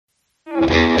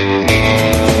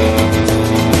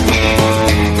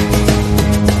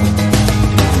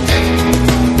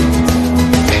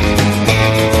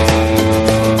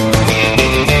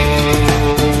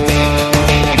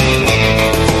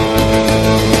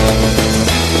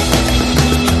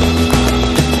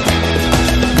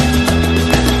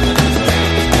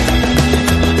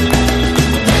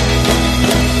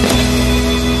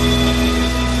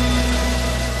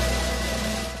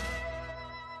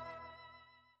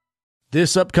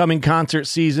This upcoming concert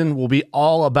season will be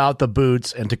all about the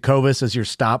boots, and Tecovas is your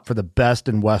stop for the best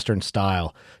in Western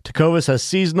style. Tecovas has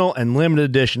seasonal and limited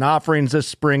edition offerings this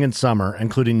spring and summer,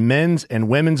 including men's and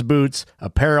women's boots,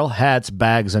 apparel, hats,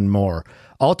 bags, and more.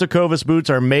 All Tecovas boots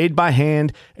are made by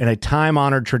hand in a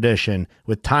time-honored tradition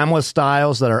with timeless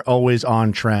styles that are always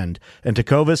on trend. And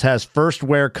Tecovas has first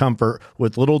wear comfort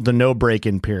with little to no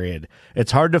break-in period.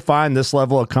 It's hard to find this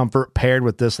level of comfort paired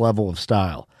with this level of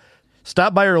style.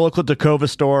 Stop by your local Tecovas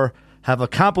store, have a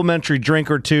complimentary drink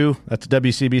or two, that's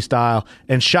WCB style,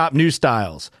 and shop new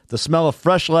styles. The smell of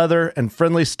fresh leather and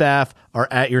friendly staff are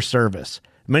at your service.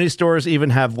 Many stores even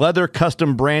have leather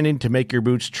custom branding to make your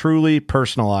boots truly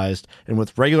personalized. And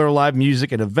with regular live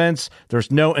music and events, there's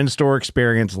no in-store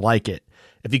experience like it.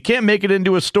 If you can't make it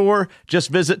into a store, just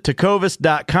visit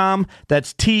tecovas.com.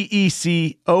 That's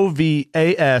TECOVAS.com.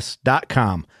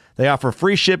 They offer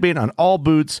free shipping on all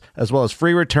boots, as well as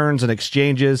free returns and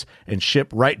exchanges, and ship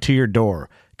right to your door.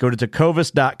 Go to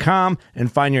tecovas.com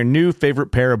and find your new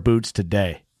favorite pair of boots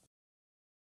today.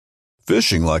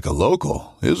 Fishing like a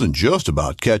local isn't just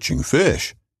about catching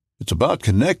fish. It's about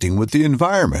connecting with the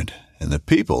environment and the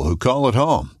people who call it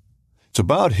home. It's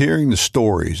about hearing the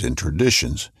stories and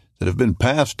traditions that have been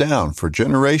passed down for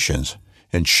generations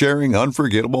and sharing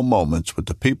unforgettable moments with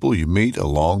the people you meet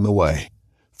along the way.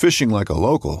 Fishing like a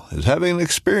local is having an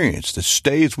experience that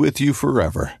stays with you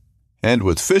forever. And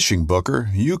with Fishing Booker,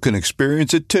 you can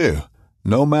experience it too,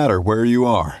 no matter where you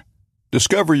are.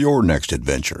 Discover your next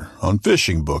adventure on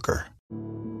Fishing Booker.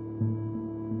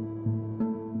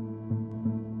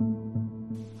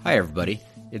 Hi everybody,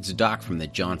 it's Doc from the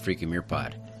John Freakin' Muir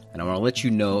Pod, and I want to let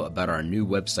you know about our new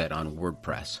website on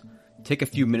WordPress. Take a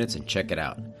few minutes and check it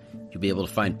out. You'll be able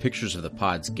to find pictures of the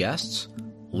pod's guests,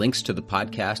 links to the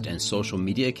podcast and social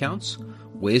media accounts,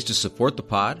 ways to support the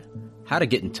pod, how to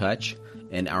get in touch,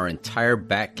 and our entire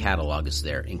back catalog is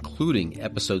there, including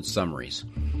episode summaries.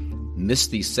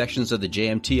 Missed these sections of the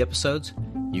JMT episodes?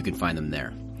 You can find them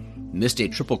there. Missed a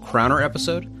Triple Crowner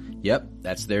episode? Yep,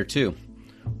 that's there too.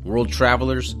 World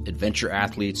travelers, adventure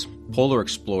athletes, polar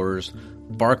explorers,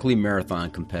 Barkley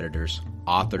Marathon competitors,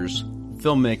 authors,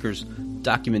 filmmakers,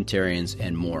 documentarians,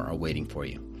 and more are waiting for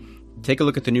you. Take a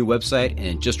look at the new website,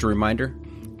 and just a reminder,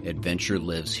 adventure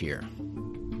lives here.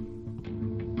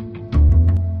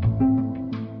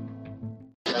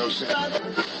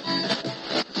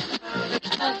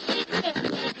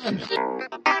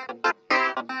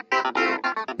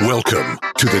 Welcome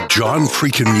to the John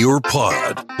Freakin' Muir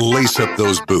Pod. Lace up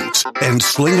those boots and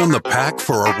sling on the pack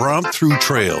for a romp through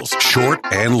trails, short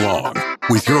and long.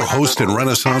 With your host and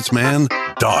Renaissance man,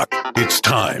 Doc, it's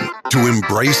time to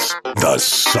embrace the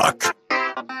suck.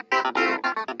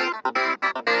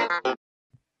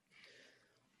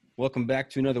 Welcome back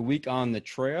to another week on the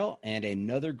trail and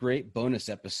another great bonus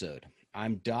episode.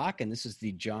 I'm Doc, and this is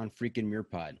the John Freakin' Muir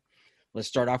Pod. Let's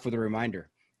start off with a reminder.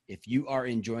 If you are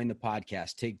enjoying the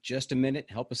podcast, take just a minute,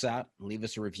 help us out, and leave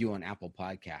us a review on Apple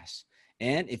Podcasts.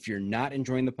 And if you're not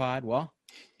enjoying the pod, well,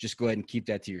 just go ahead and keep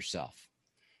that to yourself.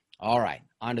 All right,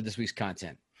 on to this week's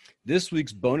content. This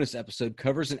week's bonus episode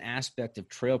covers an aspect of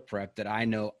trail prep that I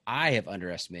know I have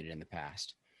underestimated in the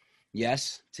past.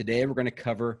 Yes, today we're going to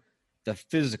cover the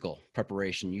physical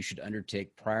preparation you should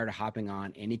undertake prior to hopping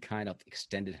on any kind of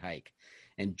extended hike.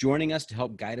 And joining us to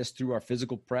help guide us through our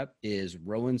physical prep is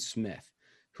Rowan Smith,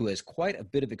 who has quite a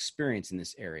bit of experience in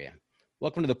this area.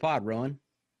 Welcome to the pod, Rowan.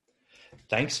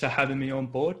 Thanks for having me on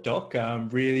board, Doc. I'm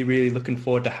really looking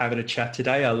forward to having a chat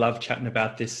today. I love chatting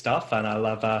about this stuff, and I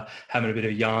love having a bit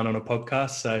of yarn on a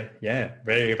podcast. So yeah,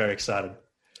 very excited.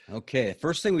 Okay, the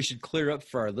first thing we should clear up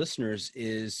for our listeners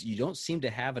is you don't seem to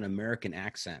have an American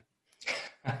accent.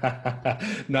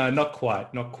 No, not quite.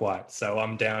 So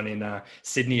I'm down in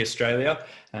Sydney, Australia.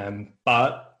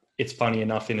 But it's funny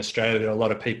enough, in Australia, a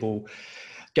lot of people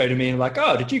go to me and like,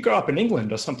 oh, did you grow up in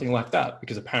England or something like that?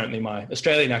 Because apparently my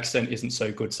Australian accent isn't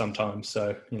so good sometimes.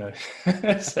 So,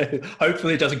 so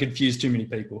hopefully it doesn't confuse too many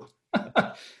people.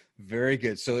 Very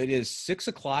good. So it is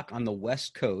 6:00 on the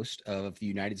west coast of the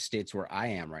United States where I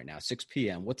am right now, 6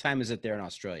 p.m. What time is it there in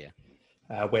Australia?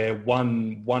 We're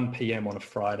 1 p.m. on a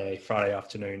Friday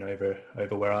afternoon over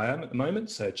where I am at the moment.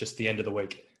 So just the end of the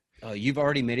week. Oh, you've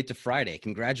already made it to Friday.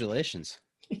 Congratulations.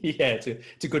 Yeah, it's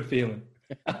a good feeling.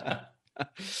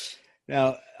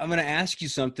 Now, I'm going to ask you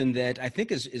something that I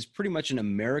think is pretty much an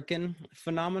American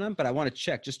phenomenon, but I want to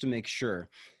check just to make sure.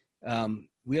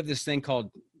 We have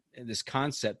this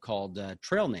concept called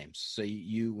trail names. So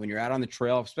when you're out on the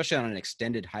trail, especially on an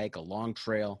extended hike, a long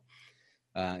trail,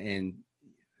 and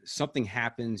something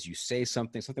happens, you say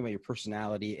something about your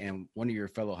personality, and one of your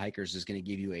fellow hikers is going to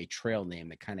give you a trail name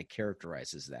that kind of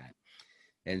characterizes that.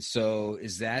 And so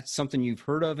is that something you've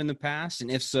heard of in the past?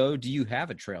 And if so, do you have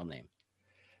a trail name?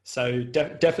 So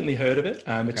definitely heard of it.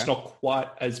 Okay. It's not quite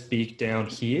as big down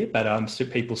here, but so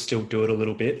people still do it a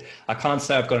little bit. I can't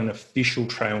say I've got an official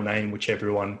trail name, which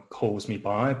everyone calls me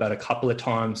by, but a couple of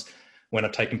times when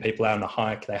I've taken people out on a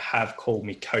hike, they have called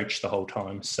me coach the whole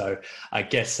time. So I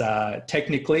guess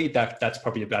technically that's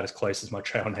probably about as close as my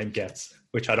trail name gets,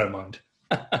 which I don't mind.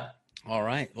 All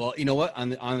right. Well, you know what? On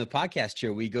the podcast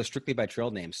here, we go strictly by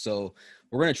trail names. So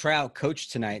we're going to try out Coach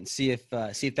tonight and see if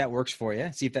that works for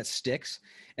you. See if that sticks.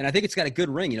 And I think it's got a good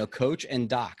ring. Coach and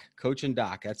Doc. Coach and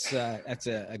Doc. That's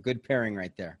a good pairing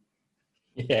right there.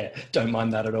 Yeah, don't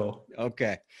mind that at all.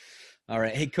 Okay. All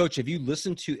right. Hey, Coach, have you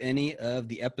listened to any of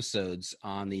the episodes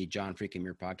on the John Freaking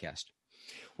Muir podcast?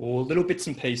 Well, little bits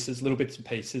and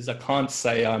pieces. I can't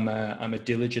say I'm a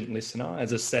diligent listener.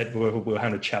 As I said, we were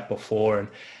having a chat before,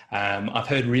 and I've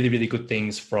heard really, really good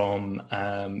things from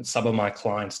some of my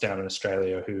clients down in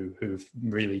Australia who've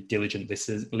really diligent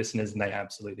listeners, and they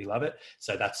absolutely love it.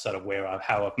 So that's sort of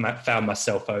how I've found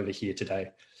myself over here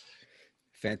today.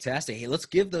 Fantastic. Hey, let's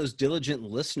give those diligent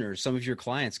listeners, some of your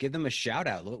clients, give them a shout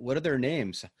out. What are their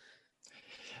names?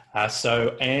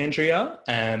 So Andrea,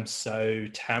 so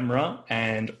Tamara,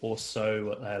 and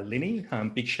also Linny.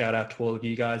 Big shout out to all of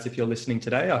you guys if you're listening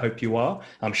today. I hope you are.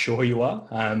 I'm sure you are.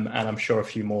 And I'm sure a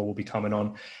few more will be coming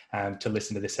on to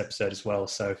listen to this episode as well.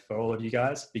 So for all of you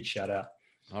guys, big shout out.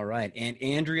 All right. And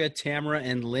Andrea, Tamara,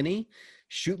 and Linny,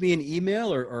 shoot me an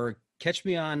email or catch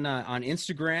me on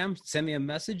Instagram, send me a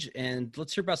message, and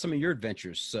let's hear about some of your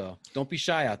adventures. So don't be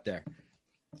shy out there.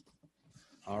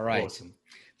 All right. Awesome.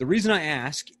 The reason I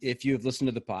ask if you have listened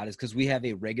to the pod is because we have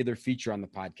a regular feature on the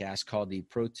podcast called the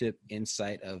Pro Tip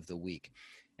Insight of the Week.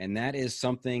 And that is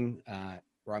something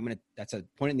that's a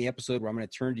point in the episode where I'm going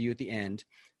to turn to you at the end,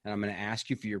 and I'm going to ask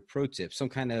you for your pro tip, some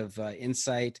kind of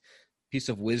insight, piece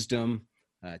of wisdom,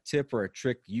 tip or a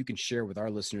trick you can share with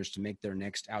our listeners to make their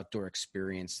next outdoor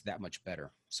experience that much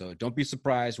better. So don't be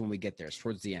surprised when we get there. It's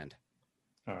towards the end.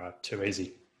 All right. Too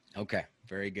easy. Okay,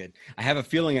 very good. I have a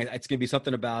feeling it's going to be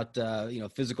something about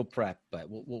physical prep, but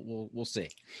we'll see.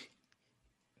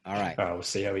 All right. We'll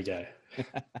see how we go.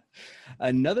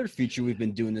 Another feature we've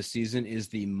been doing this season is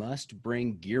the must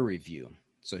bring gear review.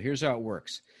 So here's how it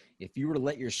works. If you were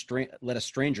to let a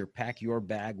stranger pack your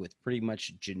bag with pretty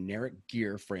much generic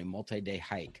gear for a multi-day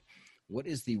hike, what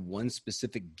is the one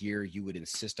specific gear you would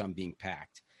insist on being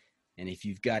packed? And if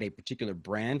you've got a particular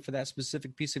brand for that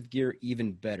specific piece of gear,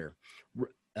 even better.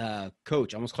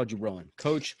 Coach, I almost called you Rowan.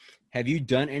 Coach, have you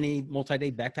done any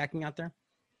multi-day backpacking out there?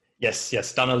 Yes.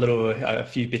 Done a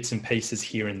few bits and pieces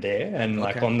here and there. And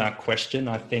like on that question,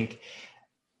 I think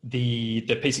the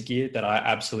piece of gear that I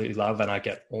absolutely love, and I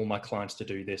get all my clients to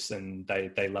do this and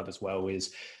they love as well,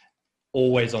 is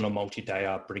always on a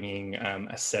multi-day bringing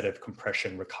a set of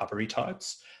compression recovery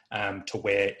tights to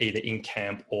wear either in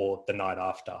camp or the night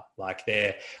after. Like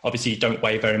they're obviously don't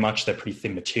weigh very much. They're pretty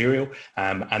thin material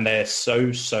and they're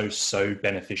so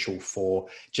beneficial for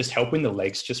just helping the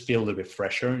legs just feel a little bit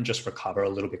fresher and just recover a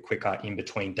little bit quicker in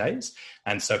between days.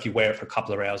 And so if you wear it for a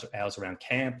couple of hours around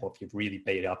camp, or if you've really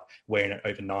beat up wearing it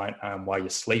overnight while you're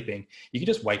sleeping, you can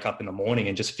just wake up in the morning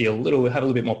and just have a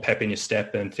little bit more pep in your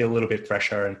step and feel a little bit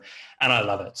fresher. And I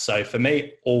love it. So for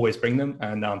me, always bring them.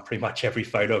 And pretty much every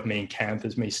photo of me in camp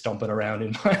is me stomping around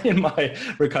in my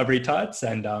recovery tights.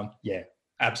 And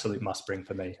absolute must bring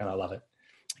for me. And I love it.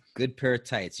 Good pair of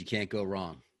tights. You can't go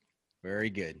wrong. Very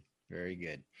good. Very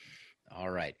good. All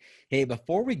right. Hey,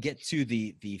 before we get to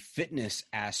the fitness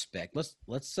aspect, let's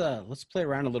play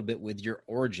around a little bit with your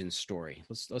origin story.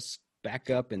 Let's back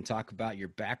up and talk about your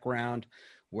background,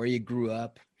 where you grew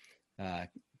up,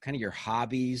 kind of your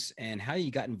hobbies, and how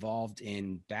you got involved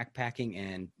in backpacking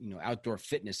and outdoor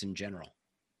fitness in general.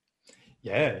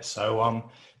 Yeah. So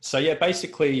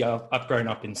basically I've grown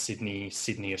up in Sydney,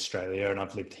 Australia, and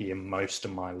I've lived here most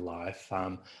of my life.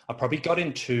 I probably got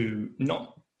into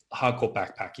not hardcore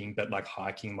backpacking, but like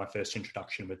hiking. My first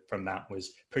introduction from that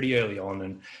was pretty early on,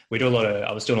 and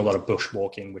I was doing a lot of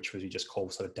bushwalking, which was you just call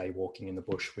sort of day walking in the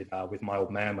bush with my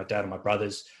old man, my dad, and my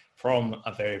brothers from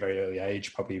a very, very early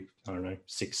age, probably, I don't know,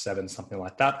 6, 7, something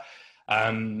like that.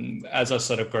 As I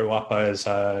sort of grew up, I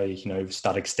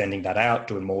started extending that out,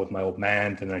 doing more with my old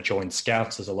man. Then I joined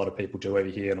Scouts, as a lot of people do over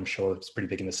here, and I'm sure it's pretty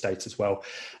big in the States as well.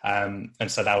 And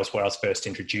so that was where I was first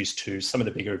introduced to some of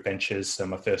the bigger adventures. So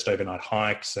my first overnight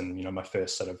hikes, and my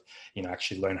first sort of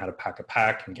actually learn how to pack a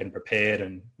pack and getting prepared,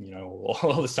 and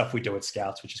all the stuff we do at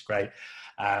Scouts, which is great.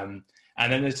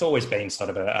 And then it's always been sort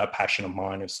of a passion of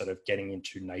mine of sort of getting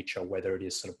into nature, whether it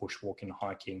is sort of bushwalking,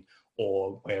 hiking,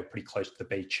 or we're pretty close to the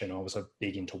beach. And I was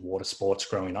big into water sports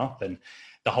growing up, and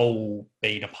the whole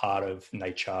being a part of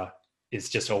nature is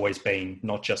just always been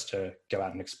not just to go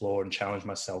out and explore and challenge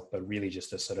myself, but really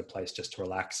just a sort of place just to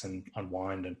relax and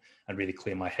unwind and really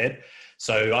clear my head.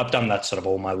 So I've done that sort of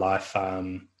all my life,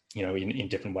 in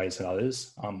different ways than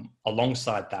others.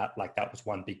 Alongside that, like that was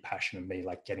one big passion of me,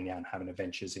 like getting out and having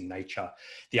adventures in nature.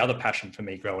 The other passion for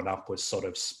me growing up was sort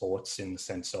of sports, in the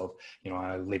sense of,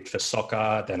 I lived for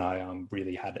soccer. Then I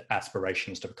really had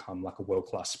aspirations to become like a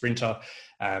world-class sprinter,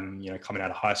 coming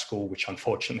out of high school, which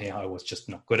unfortunately I was just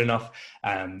not good enough.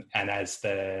 And as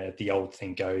the old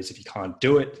thing goes, if you can't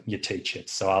do it, you teach it.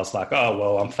 So I was like, oh,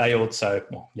 well, I'm failed. So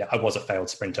I was a failed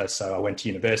sprinter. So I went to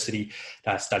university,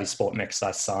 studied sport and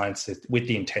exercise science, with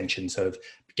the intentions of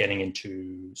getting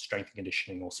into strength and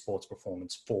conditioning or sports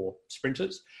performance for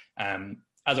sprinters.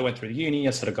 As I went through the uni,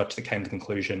 I sort of came to the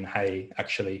conclusion, hey,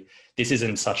 actually, this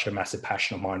isn't such a massive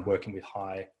passion of mine, working with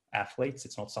high athletes.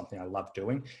 It's not something I love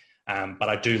doing. But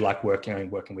I do like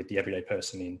working with the everyday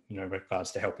person in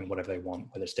regards to helping whatever they want,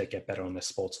 whether it's to get better on their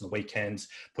sports on the weekends,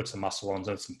 put some muscle on,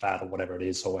 some fat or whatever it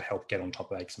is, or help get on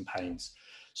top of aches and pains.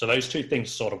 So those two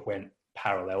things sort of went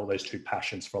parallel, those two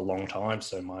passions, for a long time.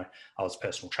 So I was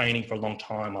personal training for a long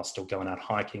time. I was still going out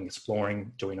hiking,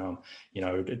 exploring, doing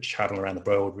traveling around the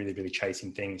world, really, really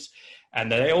chasing things. And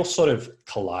they all sort of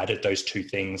collided, those two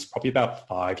things, probably about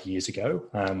 5 years ago.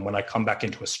 When I come back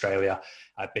into Australia,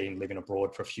 I've been living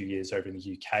abroad for a few years over in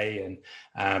the UK,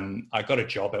 and I got a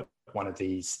job at one of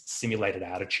these simulated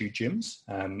altitude gyms,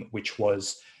 which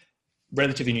was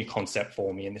relatively new concept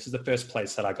for me. And this is the first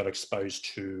place that I got exposed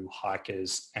to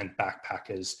hikers and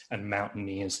backpackers and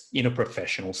mountaineers in a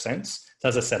professional sense. So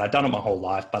as I said, I'd done it my whole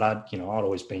life, but I'd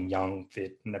always been young,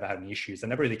 fit, never had any issues. I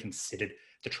never really considered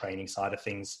the training side of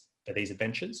things for these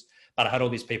adventures. But I had all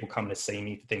these people coming to see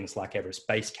me for things like Everest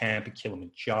Base Camp and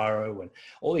Kilimanjaro and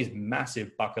all these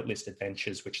massive bucket list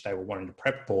adventures, which they were wanting to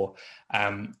prep for.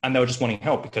 And they were just wanting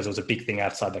help because it was a big thing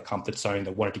outside their comfort zone.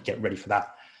 They wanted to get ready for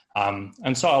that.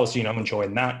 And so I was,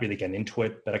 enjoying that, really getting into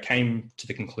it. But I came to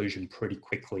the conclusion pretty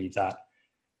quickly that,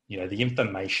 the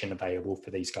information available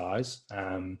for these guys,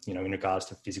 in regards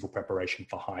to physical preparation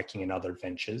for hiking and other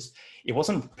adventures, it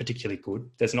wasn't particularly good.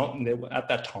 At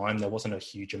that time, there wasn't a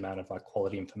huge amount of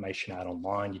quality information out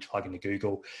online. You plug into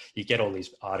Google, you get all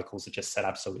these articles that just said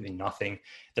absolutely nothing.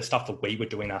 The stuff that we were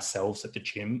doing ourselves at the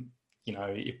gym,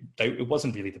 it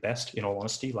wasn't really the best, in all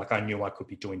honesty. Like, I knew I could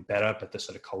be doing better, but the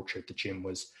sort of culture at the gym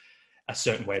was a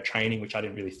certain way of training, which I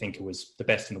didn't really think it was the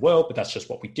best in the world, but that's just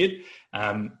what we did.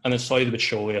 And then slowly but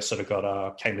surely, I sort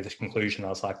of came to this conclusion. I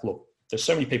was like, look, there's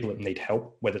so many people that need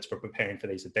help, whether it's for preparing for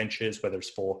these adventures, whether it's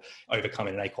for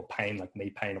overcoming an ache or pain, like knee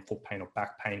pain or foot pain or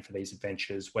back pain for these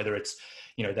adventures, whether it's,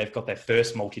 they've got their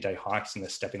first multi-day hikes and they're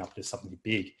stepping up to something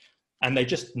big and they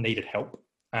just needed help.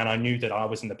 And I knew that I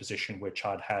was in the position which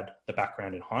I'd had the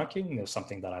background in hiking. It was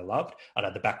something that I loved. I'd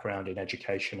had the background in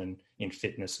education and in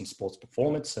fitness and sports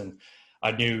performance. And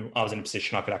I knew I was in a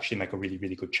position I could actually make a really,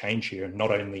 really good change here, and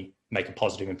not only make a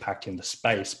positive impact in the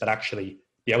space, but actually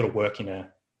be able to work in a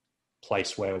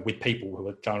place where with people who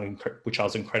are done, which I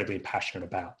was incredibly passionate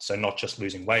about. So not just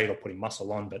losing weight or putting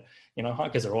muscle on, but,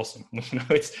 hikers are awesome.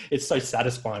 It's so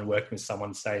satisfying working with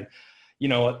someone saying,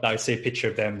 I see a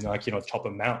picture of them, at the top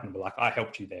of a mountain, but I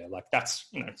helped you there. That's,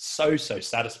 so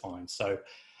satisfying. So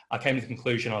I came to the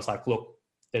conclusion, I was like, look,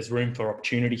 there's room for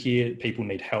opportunity here. People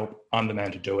need help. I'm the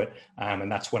man to do it. And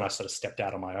that's when I sort of stepped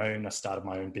out on my own. I started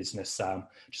my own business,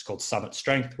 which is called Summit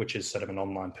Strength, which is sort of an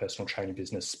online personal training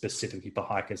business specifically for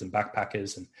hikers and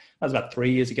backpackers. And that was about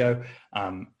 3 years ago.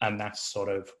 And that's sort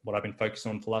of what I've been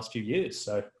focusing on for the last few years.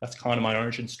 So that's kind of my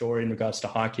origin story in regards to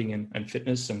hiking and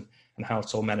fitness and how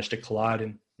it's all managed to collide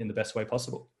in the best way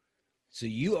possible. So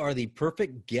you are the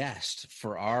perfect guest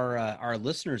for our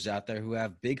listeners out there who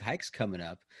have big hikes coming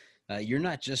up. You're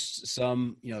not just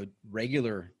some,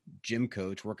 regular gym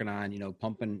coach working on,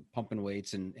 pumping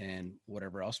weights and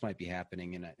whatever else might be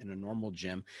happening in a normal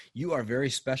gym. You are very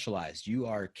specialized. You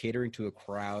are catering to a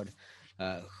crowd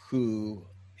who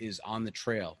is on the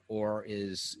trail or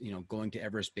is, going to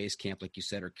Everest Base Camp, like you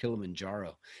said, or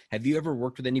Kilimanjaro. Have you ever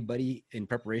worked with anybody in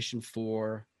preparation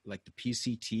for like the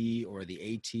PCT or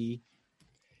the AT?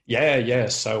 Yeah.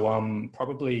 So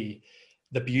probably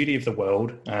the beauty of the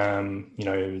world,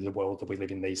 the world that we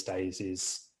live in these days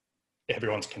is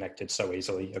everyone's connected so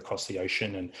easily across the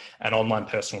ocean, and online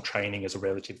personal training is a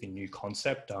relatively new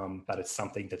concept, but it's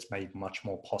something that's made much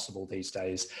more possible these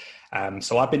days.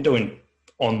 So I've been doing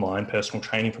online personal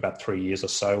training for about 3 years or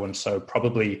so. And so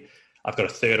probably I've got a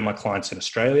third of my clients in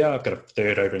Australia. I've got a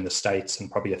third over in the States and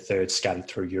probably a third scattered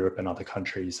through Europe and other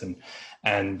countries.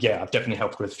 And yeah, I've definitely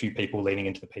helped with a few people leading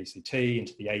into the PCT,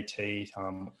 into the AT,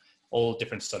 all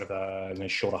different sort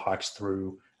of shorter hikes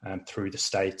through the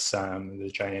States,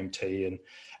 the JMT,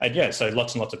 and yeah, so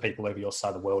lots and lots of people over your side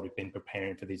of the world have been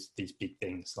preparing for these big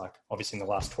things. Like obviously in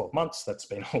the last 12 months, that's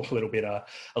been a little bit out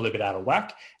of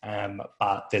whack,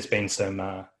 but there's been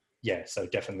some, so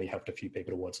definitely helped a few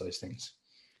people towards those things.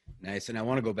 Nice. And I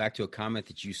want to go back to a comment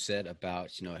that you said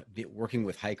about, working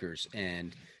with hikers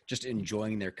and just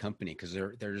enjoying their company, because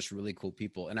they're just really cool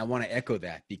people. And I want to echo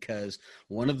that, because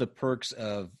one of the perks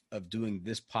of doing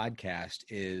this podcast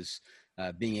is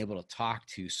being able to talk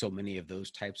to so many of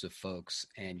those types of folks.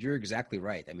 And you're exactly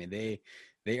right. I mean,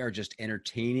 they are just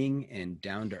entertaining and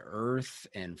down to earth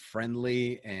and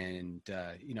friendly, and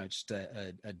just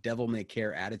a devil may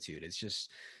care attitude. It's just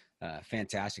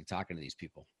fantastic talking to these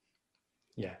people.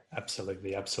 Yeah,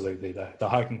 absolutely. The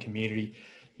hiking community,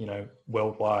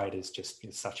 worldwide is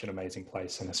such an amazing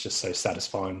place, and it's just so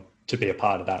satisfying to be a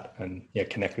part of that and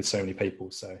connect with so many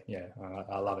people. So yeah,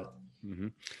 I love it. Mm-hmm.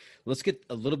 Let's get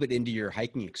a little bit into your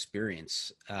hiking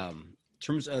experience. In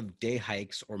terms of day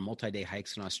hikes or multi-day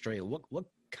hikes in Australia, what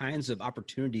kinds of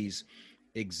opportunities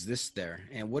exist there,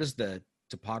 and what is the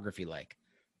topography like?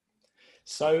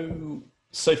 So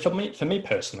for me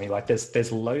personally, like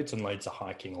there's loads and loads of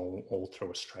hiking all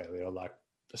through Australia. Like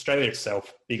Australia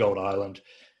itself, big old island,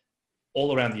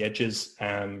 all around the edges.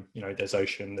 There's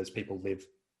ocean. There's people live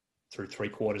through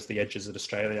 3/4 the edges of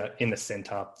Australia. In the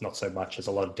centre, not so much. There's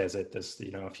a lot of desert. There's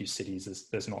a few cities.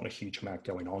 There's not a huge amount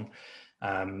going on,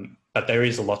 but there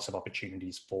is lots of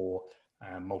opportunities for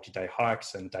multi-day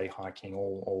hikes and day hiking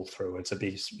all through. It's a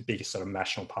biggest sort of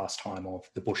national pastime of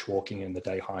the bushwalking and the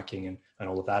day hiking and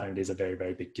all of that. And it is a very,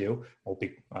 very big deal, or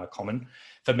big common.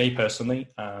 For me personally,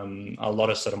 a lot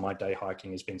of sort of my day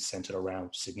hiking has been centered around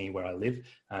Sydney, where I live.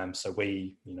 So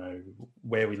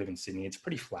where we live in Sydney, it's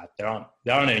pretty flat. There aren't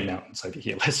any mountains over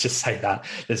here. Let's just say that.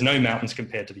 There's no mountains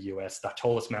compared to the US. The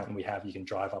tallest mountain we have, you can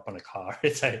drive up on a car.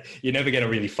 You're never going to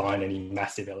really find any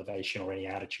massive elevation or any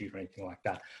altitude or anything like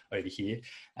that over here.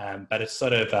 But it's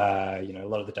sort of, a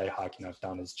lot of the day hiking I've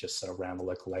done is just sort of around the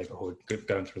local neighborhood,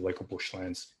 going through local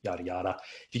bushlands, yada, yada.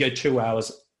 If you go 2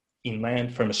 hours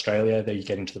inland from Australia, there you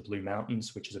get into the Blue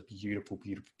Mountains, which is a beautiful,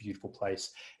 beautiful, beautiful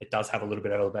place. It does have a little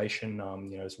bit of elevation.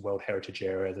 It's a World Heritage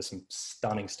area. There's some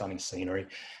stunning, stunning scenery.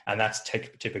 And that's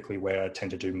typically where I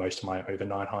tend to do most of my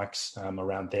overnight hikes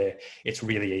around there. It's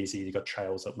really easy. You've got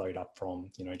trails that load up from,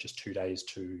 just 2 days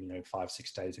to,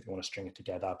 5-6 days if you want to string it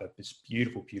together. But it's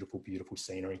beautiful, beautiful, beautiful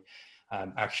scenery.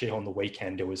 Actually, on the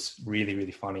weekend, it was really,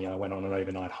 really funny. I went on an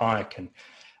overnight hike, and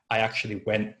I actually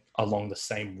went along the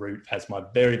same route as my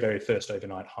very, very first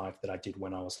overnight hike that I did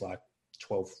when I was like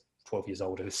 12 years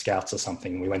old at the Scouts or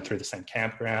something. We went through the same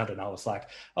campground, and I was like,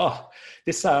 oh,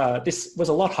 this was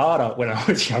a lot harder when I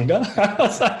was younger.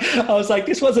 I was like,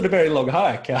 this wasn't a very long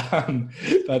hike.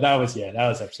 But that was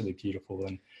absolutely beautiful.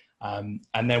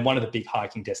 And then one of the big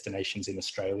hiking destinations in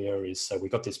Australia is, so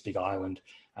we've got this big island,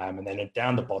 and then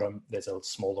down the bottom, there's a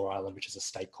smaller island, which is a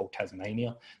state called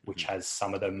Tasmania, which has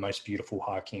some of the most beautiful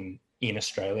hiking in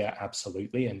Australia,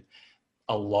 absolutely. And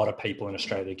a lot of people in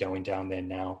Australia going down there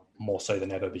now, more so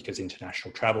than ever, because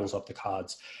international travel's off the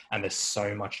cards, and there's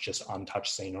so much just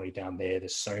untouched scenery down there.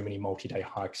 There's so many multi-day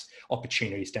hikes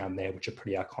opportunities down there, which are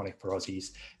pretty iconic for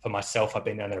Aussies. For myself, I've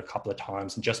been down there a couple of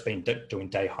times and just been doing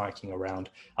day hiking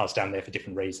around. I was down there for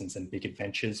different reasons and big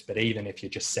adventures, but even if you're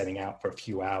just setting out for a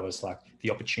few hours, like the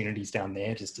opportunities down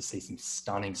there just to see some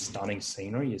stunning, stunning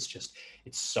scenery is just,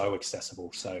 it's so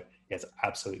accessible. So yeah, it's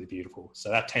absolutely beautiful.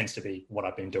 So that tends to be what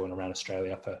I've been doing around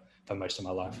Australia for most of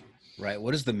my life. Right.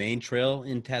 What is the main trail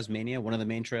in Tasmania? One of the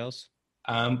main trails?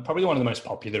 Probably one of the most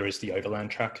popular is the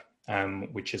Overland Track,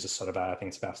 which is a sort of, I think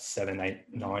it's about 7, 8,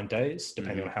 9 days,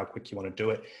 depending on how quick you want to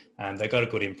do it. And they've got a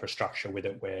good infrastructure with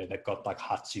it, where they've got like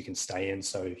huts you can stay in.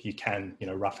 So you can,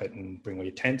 rough it and bring all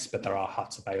your tents, but there are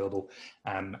huts available.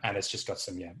 And it's just got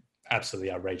some,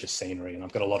 absolutely outrageous scenery. And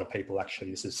I've got a lot of people,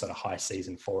 actually, this is sort of high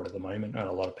season for it at the moment, and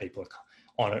a lot of people are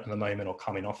on it at the moment or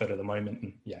coming off it at the moment.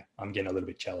 And I'm getting a little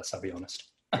bit jealous, I'll be honest.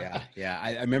 Yeah.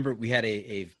 I remember we had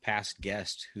a past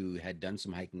guest who had done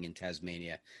some hiking in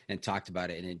Tasmania and talked about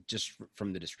it, and it just,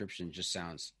 from the description, just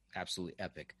sounds absolutely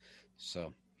epic.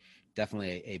 So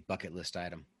definitely a bucket list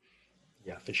item.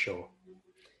 Yeah, for sure.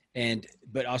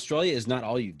 But Australia is not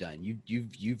all you've done.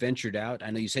 You've ventured out.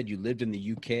 I know you said you lived in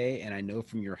the UK, and I know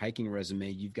from your hiking resume,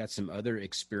 you've got some other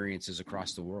experiences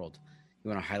across the world. You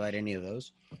want to highlight any of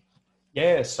those?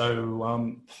 Yeah.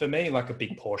 So for me, like a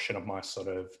big portion of my sort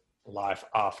of life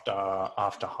after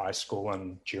high school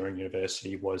and during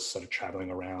university was sort of traveling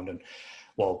around. And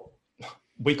well,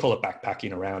 we call it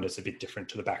backpacking around. It's a bit different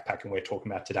to the backpacking we're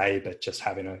talking about today, but just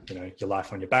having your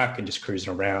life on your back and just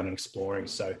cruising around and exploring.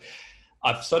 So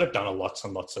I've sort of done lots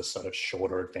and lots of sort of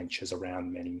shorter adventures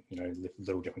around many,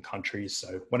 little different countries.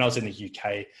 So when I was in the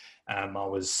UK,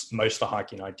 most of the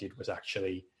hiking I did was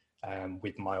actually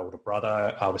with my older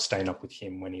brother. I was staying up with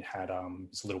him when he had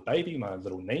his little baby, my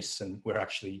little niece, and we're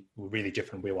really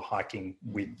different. We were hiking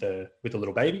with the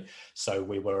little baby, so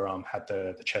we were had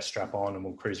the chest strap on, and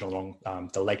we were cruising along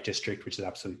the Lake District, which is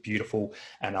absolutely beautiful,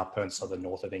 and up in sort of the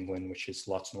north of England, which is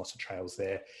lots and lots of trails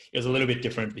there. It was a little bit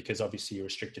different because obviously you're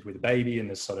restricted with a baby, and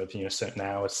there's sort of certain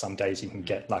hours. Some days you can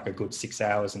get like a good 6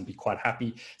 hours and be quite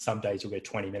happy. Some days you'll get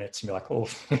 20 minutes and be like, oh,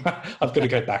 I've got to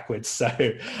go backwards. So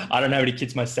I don't have any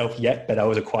kids myself yet, but that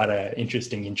was quite an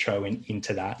interesting intro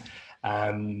into that.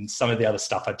 Some of the other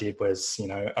stuff I did was,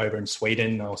 over in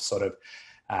Sweden, I was sort of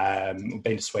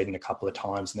been to Sweden a couple of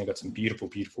times, and they've got some beautiful,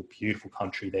 beautiful, beautiful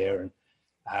country there.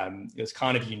 And it was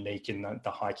kind of unique in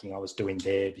the hiking I was doing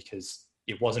there because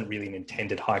it wasn't really an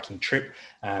intended hiking trip,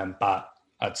 but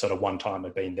I'd sort of one time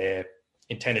I'd been there,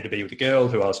 intended to be with a girl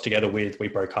who I was together with. We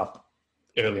broke up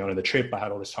early on in the trip. I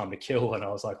had all this time to kill, and I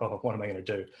was like, oh, what am I going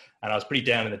to do? And I was pretty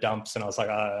down in the dumps, and I was like,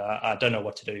 I don't know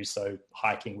what to do. So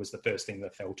hiking was the first thing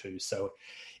that fell to. So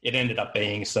it ended up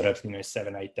being sort of,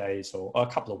 7-8 days or a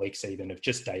couple of weeks even of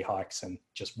just day hikes and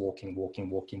just walking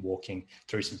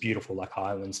through some beautiful like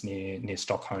islands near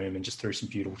Stockholm, and just through some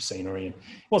beautiful scenery. And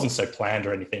it wasn't so planned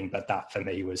or anything, but that for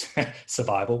me was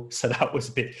survival. So that was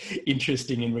a bit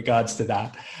interesting in regards to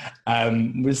that.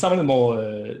 With some of the more,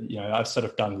 I've sort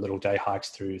of done little day hikes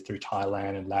through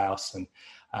Thailand and Laos, and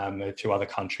a few other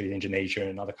countries, Indonesia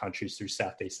and other countries through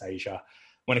Southeast Asia.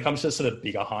 When it comes to sort of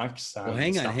bigger hikes, well,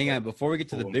 hang on. Before we get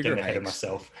to the bigger hikes, ahead of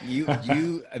myself.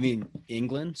 I mean,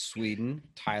 England, Sweden,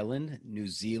 Thailand, New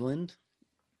Zealand,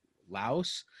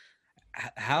 Laos.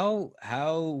 How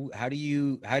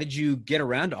did you get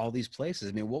around to all these places?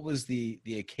 I mean, what was the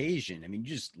occasion? I mean, you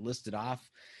just listed off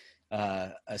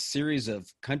a series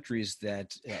of countries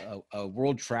that a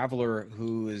world traveler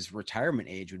who is retirement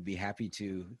age would be happy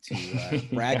to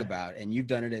brag about, and you've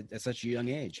done it at such a young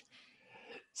age.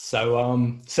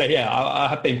 So yeah, I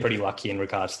have been pretty lucky in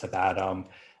regards to that.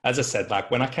 As I said,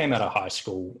 like when I came out of high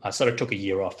school, I sort of took a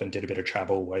year off and did a bit of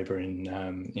travel over in,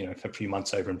 for a few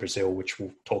months over in Brazil, which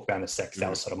we'll talk about in a sec. That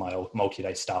was sort of my old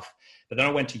multi-day stuff. But then I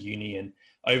went to uni, and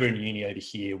over in uni over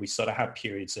here, we sort of have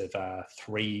periods of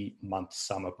 3-month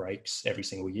summer breaks every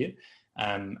single year.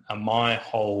 And my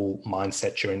whole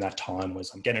mindset during that time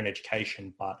was I'm getting an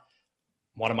education, but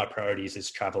one of my priorities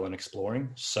is travel and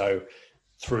exploring. So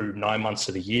through 9 months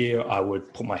of the year, I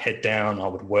would put my head down. I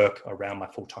would work around my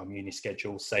full-time uni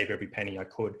schedule, save every penny I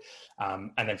could.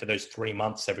 And then for those 3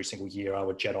 months, every single year, I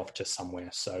would jet off to somewhere.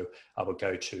 So I would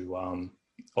go to,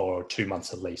 or 2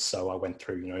 months at least. So I went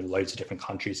through, loads of different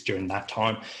countries during that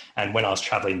time. And when I was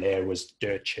traveling there, it was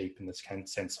dirt cheap in the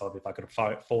sense of if I could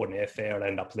afford an airfare, I'd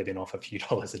end up living off a few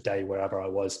dollars a day wherever I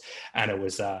was. And it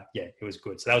was, it was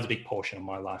good. So that was a big portion of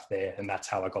my life there. And that's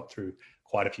how I got through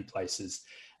quite a few places.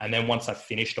 And then once I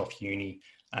finished off uni,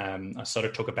 I sort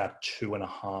of took about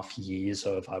 2.5 years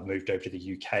I moved over to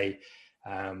the UK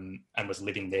and was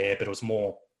living there, but it was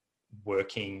more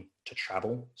working to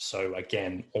travel. So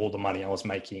again, all the money I was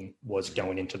making was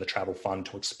going into the travel fund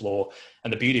to explore.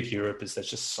 And the beauty of Europe is there's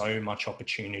just so much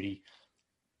opportunity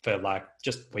for like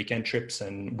just weekend trips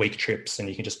and week trips, and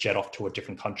you can just jet off to a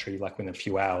different country like within a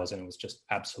few hours, and it was just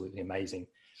absolutely amazing.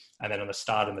 And then on the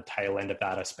start and the tail end of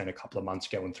that, I spent a couple of months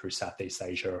going through Southeast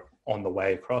Asia on the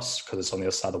way across because it's on the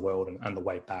other side of the world, and the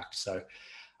way back. So,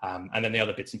 and then the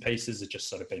other bits and pieces have just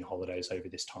sort of been holidays over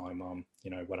this time,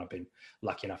 when I've been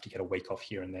lucky enough to get a week off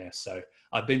here and there. So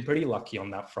I've been pretty lucky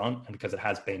on that front, and because it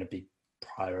has been a big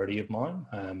priority of mine,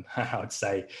 I would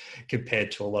say,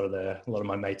 compared to a lot of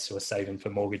my mates who are saving for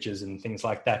mortgages and things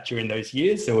like that during those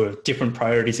years. There were different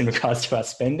priorities in regards to our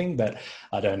spending, but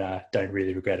I don't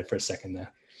really regret it for a second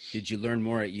there. Did you learn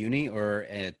more at uni or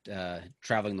at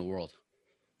traveling the world?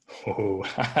 Oh,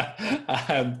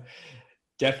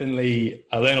 definitely.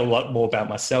 I learned a lot more about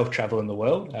myself traveling the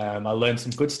world. I learned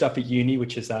some good stuff at uni,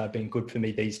 which has been good for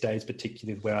me these days,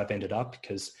 particularly where I've ended up,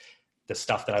 because the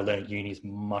stuff that I learned at uni is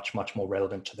much, much more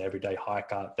relevant to the everyday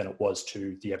hiker than it was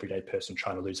to the everyday person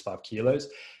trying to lose 5 kilos.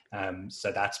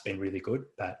 So that's been really good.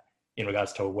 But in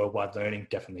regards to a worldwide learning,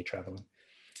 definitely traveling.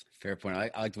 Fair point. I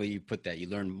like the way you put that. You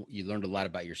learned a lot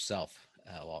about yourself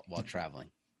while traveling.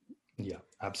 Yeah,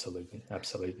 absolutely.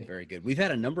 Absolutely. Very good. We've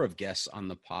had a number of guests on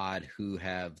the pod who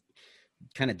have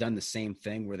kind of done the same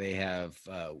thing, where they have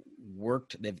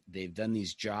worked. They've done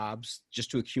these jobs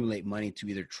just to accumulate money to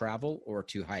either travel or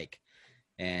to hike,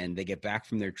 and they get back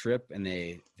from their trip and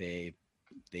they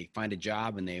find a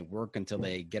job and they work until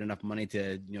they get enough money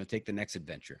to take the next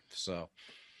adventure. So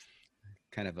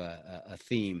kind of a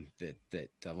theme that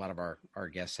a lot of our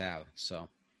guests have. So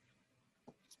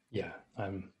yeah,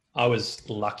 I was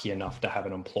lucky enough to have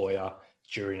an employer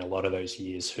during a lot of those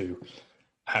years who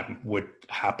would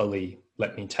happily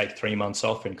let me take 3 months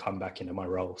off and come back into my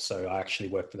role. So I actually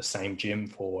worked for the same gym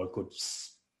for a good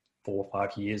 4 or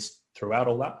 5 years throughout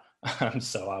all that.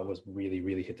 So I was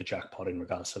really hit the jackpot in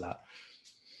regards to that.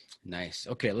 Nice.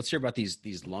 Okay, let's hear about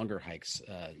these longer hikes.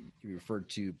 You referred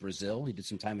to Brazil. You did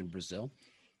some time in Brazil.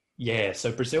 Yeah,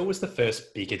 so Brazil was the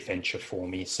first big adventure for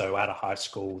me. So out of high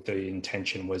school, the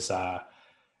intention was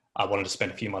I wanted to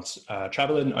spend a few months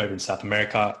traveling over in South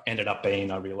America. Ended up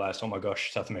being, I realized, oh my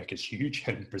gosh, South America is huge,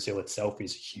 and Brazil itself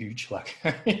is huge. Like,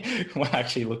 when I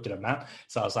actually looked at a map,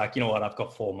 so I was like, you know what, I've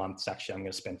got 4 months. Actually, I'm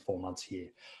going to spend 4 months here.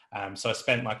 So I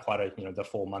spent the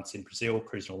 4 months in Brazil,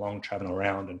 cruising along, traveling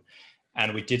around,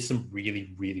 and we did some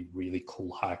really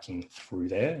cool hiking through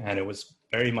there. And it was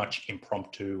very much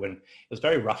impromptu, and it was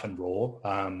very rough and raw.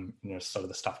 Sort of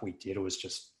the stuff we did, it was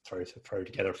just throw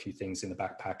together a few things in the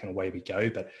backpack and away we go.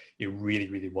 But it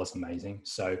really was amazing.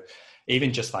 So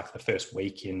even just like the first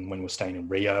week when we were staying in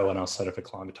Rio, and I was sort of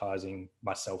acclimatizing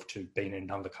myself to being in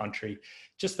another country,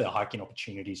 just the hiking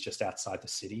opportunities just outside the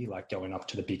city, like going up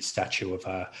to the big statue of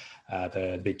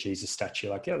the big Jesus statue,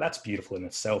 like, yeah, that's beautiful in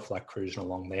itself, like cruising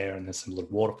along there, and there's some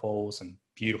little waterfalls and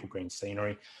beautiful green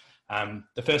scenery.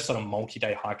 The first sort of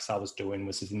multi-day hikes I was doing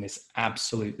was in this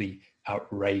absolutely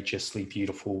outrageously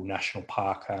beautiful national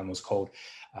park. It was called,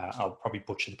 I'll probably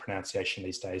butcher the pronunciation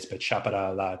these days, but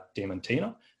Chapada la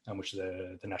Diamantina, which is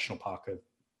the national park of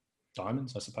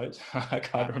diamonds, I suppose. I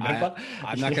can't remember.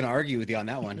 I'm not going to argue with you on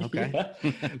that one. Okay. Yeah.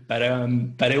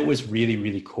 But it was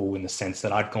really cool in the sense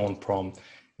that I'd gone from,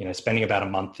 spending about a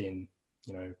month in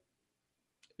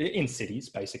cities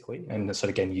basically, and sort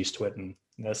of getting used to it. And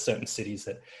there's certain cities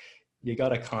that you got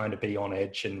to kind of be on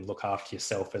edge and look after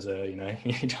yourself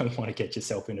you don't want to get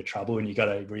yourself into trouble, and you got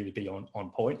to really be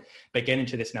on point. But getting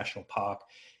to this national park,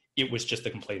 it was just the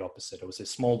complete opposite. It was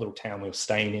this small little town we were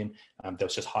staying in. There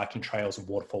was just hiking trails and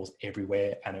waterfalls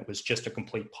everywhere. And it was just a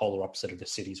complete polar opposite of the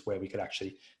cities, where we could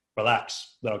actually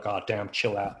relax, let our guard down,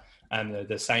 chill out. And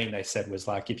the saying they said was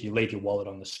like, if you leave your wallet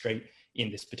on the street in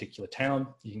this particular town,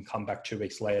 you can come back 2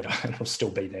 weeks later and it'll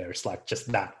still be there. It's like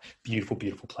just that beautiful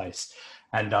place.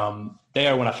 And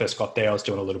there, when I first got there, I was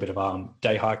doing a little bit of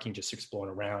day hiking, just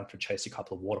exploring around, to chase a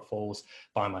couple of waterfalls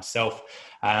by myself.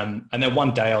 And then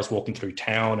one day I was walking through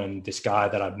town, and this guy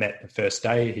that I'd met the first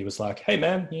day, he was like, hey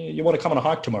man, you want to come on a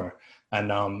hike tomorrow?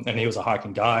 And he was a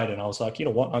hiking guide. And I was like, you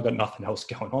know what? I've got nothing else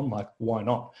going on. Like, why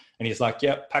not? And he's like,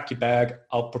 yeah, pack your bag.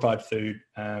 I'll provide food.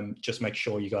 Just make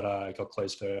sure you got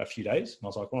clothes for a few days. And I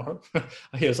was like, all right.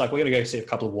 He was like, we're going to go see a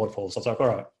couple of waterfalls. I was like, all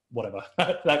right, whatever.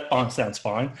 That sounds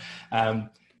fine.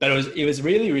 But it was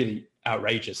really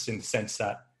outrageous in the sense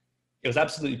that it was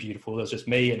absolutely beautiful. It was just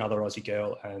me, another Aussie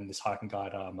girl, and this hiking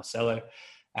guide, Marcelo.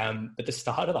 But the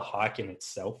start of the hike in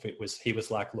itself, he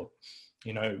was like, look,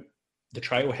 the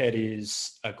trailhead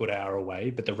is a good hour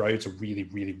away, but the roads are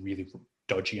really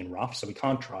dodgy and rough. So we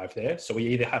can't drive there. So we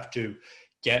either have to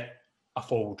get a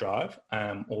 4-wheel drive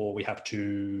or we have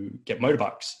to get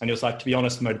motorbikes. And he was like, to be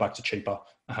honest, motorbikes are cheaper.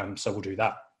 So we'll do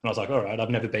that. And I was like, all right, I've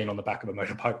never been on the back of a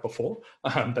motorbike before,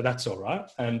 but that's all right.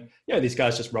 And these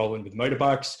guys just rolling with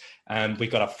motorbikes, and we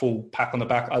got a full pack on the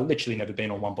back. I literally never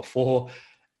been on one before.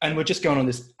 And we're just going on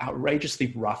this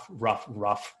outrageously rough,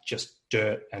 just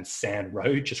dirt and sand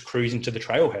road, just cruising to the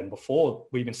trailhead. And before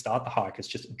we even start the hike, it's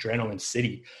just adrenaline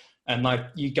city. And like,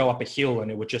 you go up a hill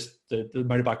and it would just, the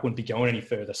motorbike wouldn't be going any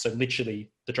further. So literally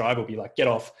the driver would be like, get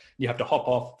off. You have to hop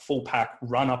off, full pack,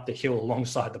 run up the hill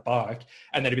alongside the bike.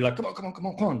 And then it'd be like, come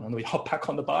on. And then we hop back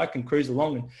on the bike and cruise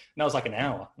along. And that was like an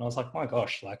hour. And I was like, my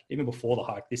gosh, like even before the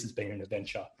hike, this has been an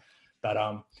adventure.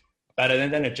 But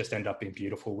then it just ended up being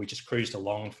beautiful. We just cruised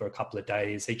along for a couple of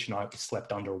days. Each night we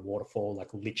slept under a waterfall,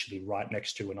 like literally right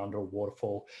next to and under a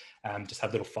waterfall. Just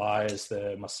had little fires.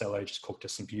 Marcelo just cooked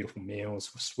us some beautiful meals.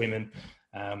 We're swimming.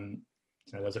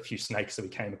 There was a few snakes that we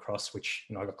came across, which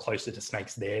I got closer to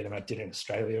snakes there than I did in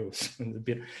Australia. It was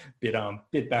a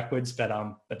bit backwards, but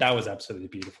that was absolutely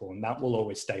beautiful. And that will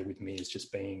always stay with me, as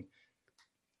just being.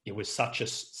 It was such a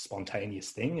spontaneous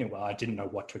thing. I didn't know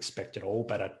what to expect at all,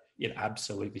 but it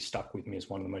absolutely stuck with me as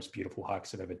one of the most beautiful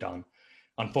hikes I've ever done.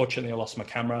 Unfortunately, I lost my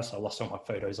camera, so I lost all my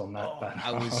photos on that. But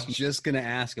I was just going to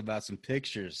ask about some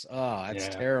pictures. Oh, that's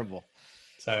terrible.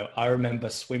 So I remember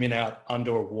swimming out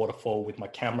under a waterfall with my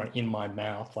camera in my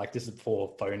mouth. Like, this is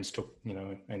before phones took,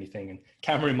 anything, and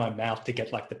camera in my mouth to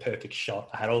get like the perfect shot.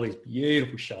 I had all these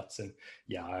beautiful shots, and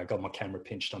I got my camera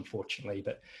pinched, unfortunately,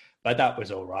 but that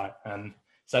was all right.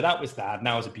 So that was that. And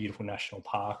that was a beautiful national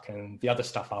park. And the other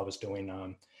stuff I was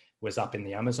doing was up in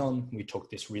the Amazon. We took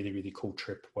this really, really cool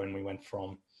trip when we went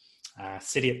from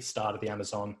city at the start of the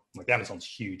Amazon. Like, the Amazon's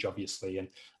huge, obviously, and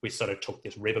we sort of took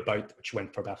this riverboat which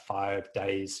went for about 5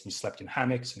 days. We slept in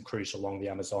hammocks and cruised along the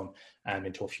Amazon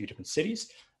into a few different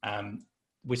cities.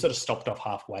 We sort of stopped off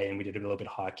halfway and we did a little bit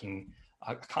of hiking.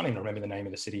 I can't even remember the name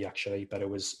of the city actually, but it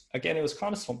was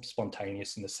kind of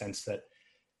spontaneous in the sense that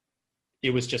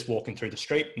it was just walking through the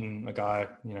street, and a guy,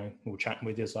 we were chatting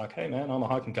with, is like, "Hey man, I'm a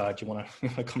hiking guide. Do you want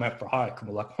to come out for a hike?" And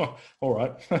we're like, "Oh, all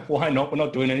right, why not? We're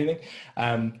not doing anything."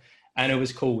 And it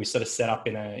was cool. We sort of set up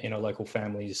in a local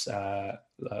family's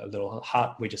little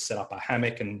hut. We just set up a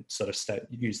hammock and sort of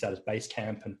used that as base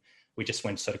camp, and we just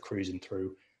went sort of cruising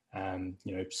through, a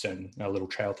little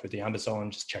trail through the Amazon.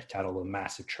 Just checked out all the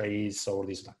massive trees, saw all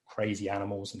these like crazy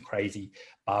animals and crazy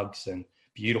bugs and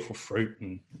beautiful fruit,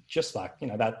 and just like,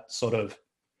 that sort of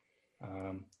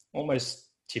almost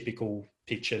typical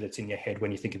picture that's in your head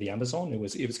when you think of the Amazon. It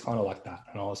was kind of like that.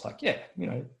 And I was like,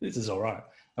 this is all right.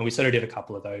 And we sort of did a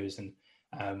couple of those, and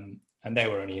they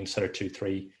were only in sort of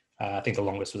 2-3, I think the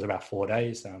longest was about 4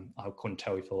 days. I couldn't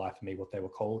tell you for the life of me what they were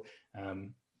called.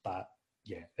 But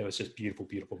there was just beautiful,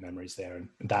 beautiful memories there. And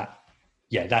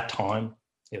that time,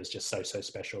 it was just so, so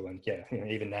special. And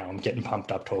even now I'm getting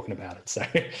pumped up talking about it. So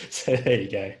there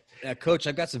you go. Coach,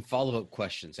 I've got some follow-up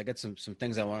questions. I got some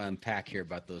things I want to unpack here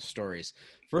about those stories.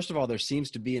 First of all, there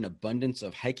seems to be an abundance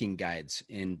of hiking guides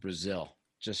in Brazil.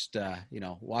 Just,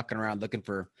 walking around looking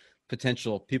for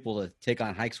potential people to take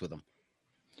on hikes with them.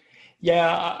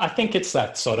 Yeah, I think it's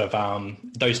that sort of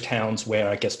those towns where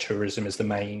I guess tourism is the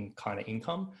main kind of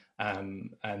income.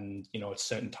 And, at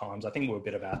certain times, I think we're a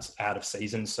bit of out of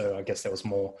season. So I guess there was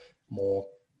more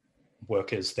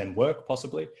workers than work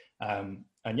possibly.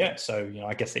 So,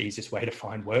 I guess the easiest way to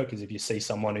find work is if you see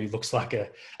someone who looks like a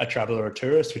traveler or a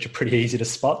tourist, which are pretty easy to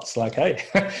spot. It's like, hey,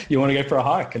 you want to go for a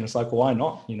hike? And it's like, why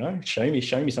not? Show me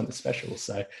something special.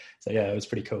 So it was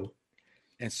pretty cool.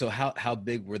 And so how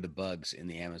big were the bugs in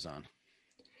the Amazon?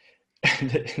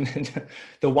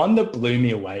 The one that blew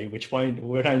me away, which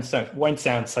won't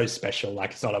sound so special,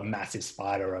 like it's not a massive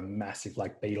spider or a massive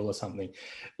like beetle or something,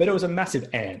 but it was a massive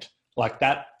ant. Like,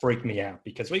 that freaked me out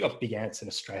because we got big ants in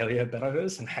Australia, but it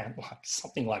was an ant like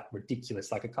something like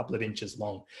ridiculous, like a couple of inches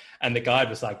long. And the guide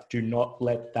was like, "Do not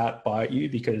let that bite you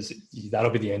because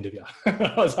that'll be the end of you."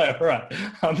 I was like, all right,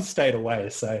 I'm stayed away.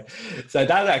 So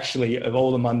that actually, of all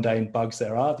the mundane bugs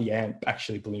there are, the ant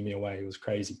actually blew me away. It was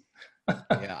crazy.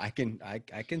 Yeah, I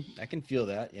can feel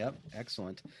that. Yep.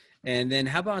 Excellent. And then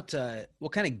how about,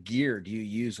 what kind of gear do you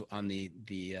use on the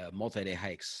multi-day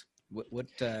hikes?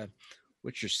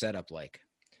 What's your setup like?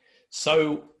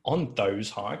 So on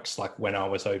those hikes, like when I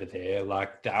was over there,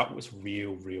 like that was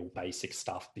real basic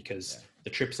stuff because the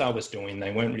trips I was doing,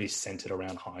 they weren't really centered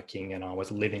around hiking, and I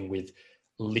was living with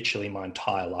literally my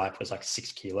entire life was like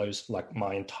 6 kilos, like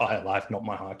my entire life, not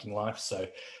my hiking life. So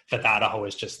for that, I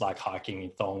was just like hiking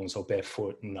in thongs or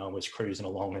barefoot, and I was cruising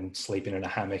along and sleeping in a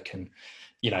hammock. And,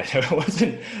 there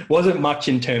wasn't much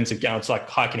in terms of, it's like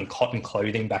hiking in cotton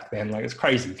clothing back then. Like, it's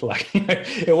crazy. Like,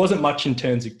 it wasn't much in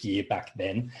terms of gear back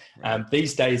then.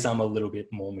 These days I'm a little bit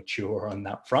more mature on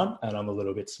that front, and I'm a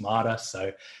little bit smarter.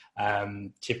 So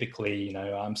typically,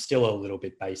 I'm still a little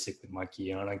bit basic with my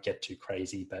gear. I don't get too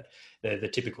crazy, but the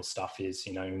typical stuff is,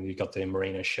 we've got the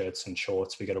merino shirts and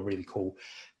shorts. We got a really cool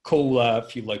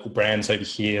few local brands over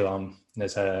here.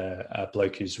 There's a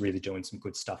bloke who's really doing some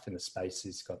good stuff in the space.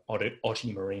 He's got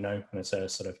Otti Merino, and it's a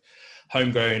sort of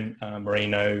homegrown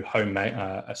merino, homemade,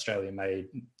 Australian made,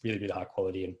 really, really high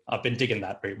quality. And I've been digging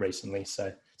that recently.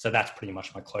 So that's pretty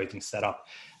much my clothing setup.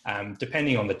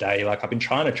 Depending on the day, like I've been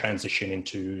trying to transition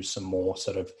into some more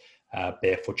sort of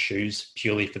barefoot shoes,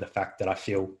 purely for the fact that I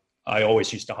feel I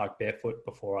always used to hike barefoot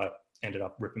before I ended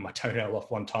up ripping my toenail off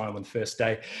one time on the first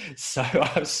day. So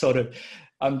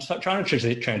I'm trying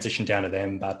to transition down to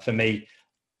them. But for me,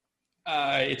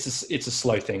 it's a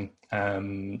slow thing.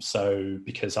 So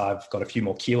because I've got a few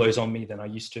more kilos on me than I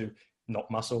used to, not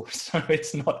muscle. So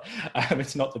it's not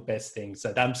the best thing.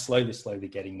 So I'm slowly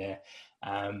getting there.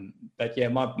 But yeah,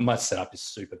 my setup is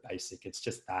super basic. It's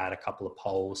just that, a couple of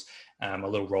poles, a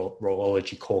little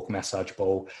Rawology cork massage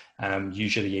ball,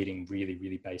 usually eating really,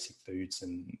 really basic foods.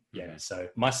 And yeah, so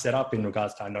my setup in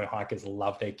regards to, I know hikers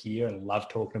love their gear and love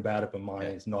talking about it, but mine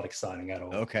is not exciting at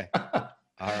all. Okay. All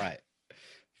right.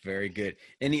 Very good.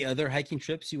 Any other hiking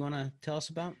trips you want to tell us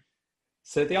about?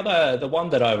 So the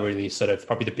one that I really sort of,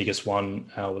 probably the biggest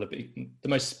one, or the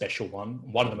most special one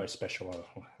of the most special,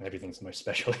 everything's the most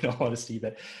special in all honesty,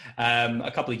 but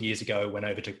a couple of years ago, I went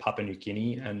over to Papua New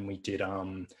Guinea and we did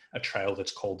a trail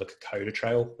that's called the Kokoda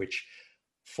Trail, which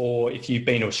if you've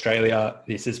been to Australia,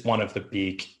 this is one of the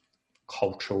big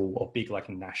cultural or big like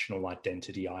national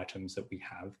identity items that we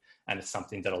have. And it's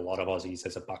something that a lot of Aussies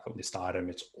as a bucket list item,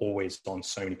 it's always on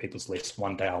so many people's lists.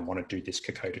 One day I want to do this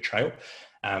Kokoda Trail.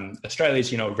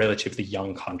 Australia's, a relatively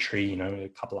young country, a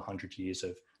couple of hundred years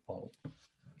of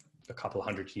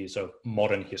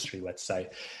modern history, let's say.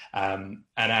 And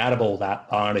out of all that,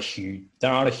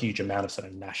 there aren't a huge amount of sort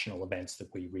of national events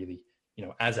that we really,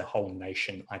 as a whole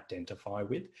nation identify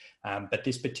with. But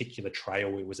this particular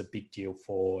trail, it was a big deal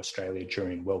for Australia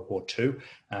during World War II.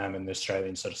 And the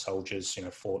Australian sort of soldiers,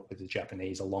 fought with the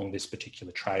Japanese along this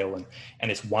particular trail. And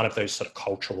it's one of those sort of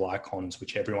cultural icons,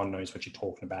 which everyone knows what you're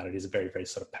talking about. It is a very, very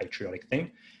sort of patriotic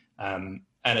thing. And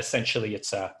essentially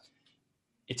it's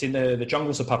in the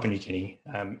jungles of Papua New Guinea.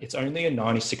 It's only a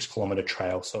 96-kilometre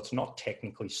trail, so it's not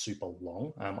technically super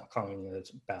long. I can't remember,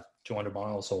 it's about 200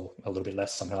 miles or a little bit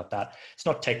less, something like that. It's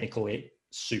not technically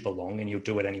super long, and you'll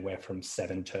do it anywhere from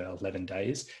 7 to 11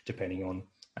 days, depending on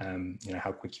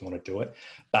how quick you want to do it.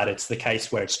 But it's the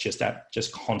case where it's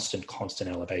just constant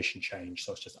elevation change.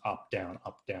 So it's just up, down,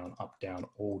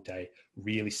 all day,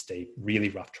 really steep, really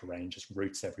rough terrain, just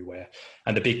roots everywhere.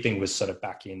 And the big thing was sort of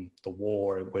back in the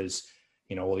war, it was,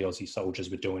 all the Aussie soldiers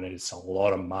were doing it. It's a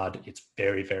lot of mud. It's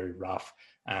very, very rough.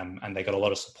 And they got a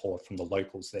lot of support from the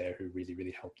locals there who really,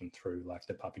 really helped them through, like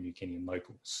the Papua New Guinean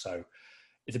locals. So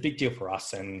it's a big deal for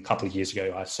us. And a couple of years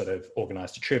ago, I sort of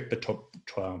organized a trip, but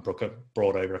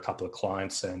brought over a couple of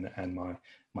clients and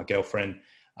my girlfriend.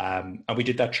 And we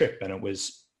did that trip, and it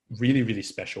was really, really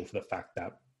special for the fact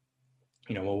that,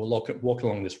 we'll walk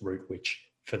along this route, which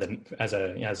as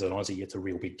an Aussie, it's a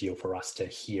real big deal for us to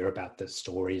hear about the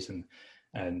stories and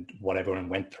what everyone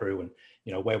went through. And,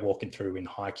 we're walking through in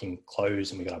hiking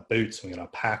clothes, and we got our boots, and we got our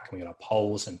pack, and we got our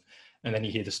poles. And then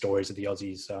you hear the stories of the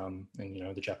Aussies, and,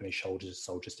 the Japanese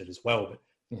soldiers did as well.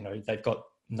 But, they've got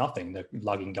nothing. They're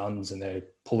lugging guns and they're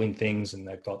pulling things, and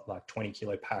they've got like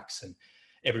 20-kilo packs, and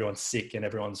everyone's sick, and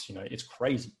everyone's, it's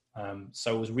crazy.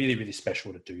 So it was really, really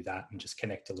special to do that and just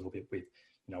connect a little bit with,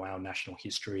 our national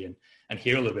history and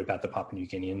hear a little bit about the Papua New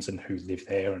Guineans and who live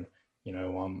there and,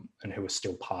 and who are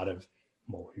still part of,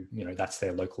 that's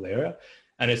their local area.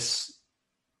 And it's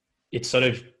sort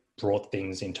of brought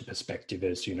things into perspective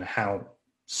as, how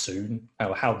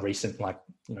recent,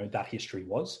 that history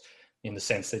was, in the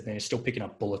sense that they're still picking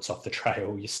up bullets off the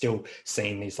trail. You're still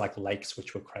seeing these like lakes,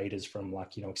 which were craters from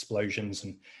explosions.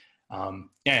 And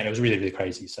and it was really, really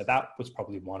crazy. So that was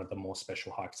probably one of the more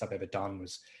special hikes I've ever done.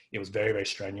 It was very, very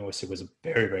strenuous. It was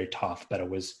very, very tough, but it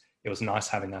was nice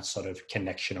having that sort of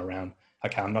connection around,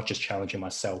 okay, I'm not just challenging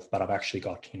myself, but I've actually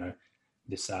got,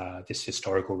 this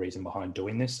historical reason behind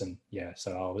doing this. And yeah,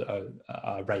 so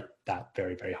I rate that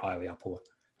very, very highly upward.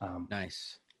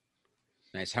 Nice.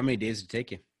 How many days did it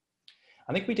take you?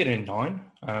 I think we did it in 9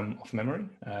 off memory.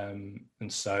 And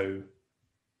so,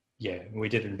 yeah, we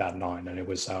did it in about 9, and it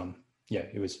was,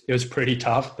 it was pretty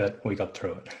tough, but we got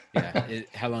through it. Yeah.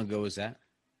 How long ago was that?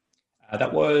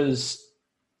 That was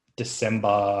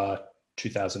December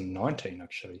 2019,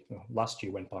 actually. Well, last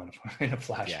year went by in a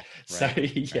flash. Yeah,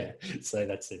 right, so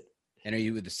that's it. And are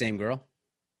you with the same girl?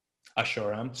 I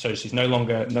sure am. So she's no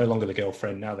longer the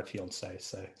girlfriend, now the fiance.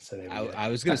 So there we go. I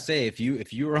was going to say, if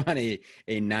you were on a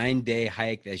 9-day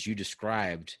hike as you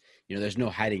described, there's no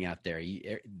hiding out there.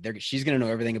 She's going to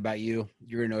know everything about you.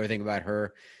 You're going to know everything about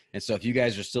her. And so if you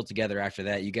guys are still together after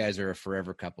that, you guys are a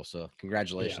forever couple. So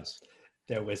congratulations. Yeah.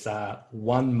 There was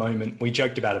one moment, we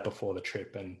joked about it before the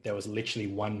trip, and there was literally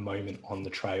one moment on the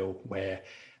trail where,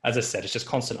 as I said, it's just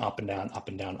constant up and down, up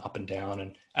and down, up and down.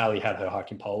 And Ali had her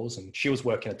hiking poles, and she was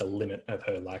working at the limit of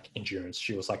her endurance.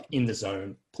 She was in the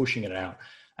zone, pushing it out.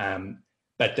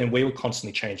 But then we were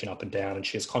constantly changing up and down, and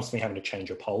she was constantly having to change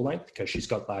her pole length because she's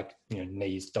got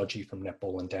knees dodgy from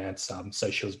netball and dance. So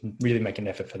she was really making an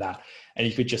effort for that. And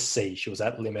you could just see she was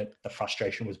at limit. The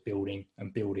frustration was building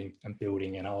and building and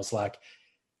building. And I was like,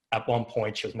 at one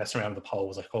point she was messing around with the pole. I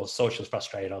was like, oh, so she was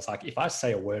frustrated. I was like, if I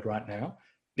say a word right now,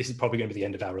 this is probably going to be the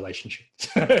end of our relationship. So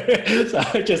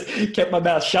I just kept my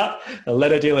mouth shut, I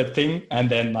let her do her thing. And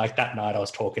then like that night I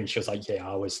was talking, she was like, yeah,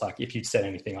 I was like, if you'd said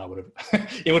anything, I would have,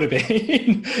 it would have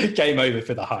been game over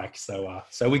for the hike. So,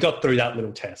 so we got through that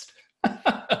little test.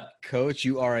 Coach,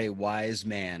 you are a wise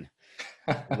man.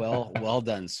 Well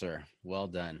done, sir. Well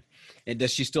done. And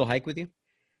does she still hike with you?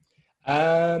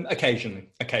 Occasionally.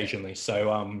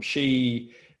 So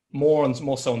she more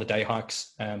so on the day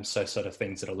hikes. So sort of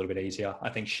things that are a little bit easier. I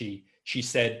think she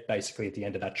said basically at the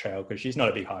end of that trail, because she's not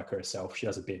a big hiker herself, she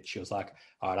does a bit. She was like,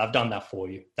 all right, I've done that for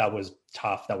you. That was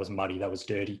tough. That was muddy. That was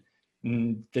dirty.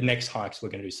 The next hikes, we're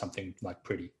going to do something like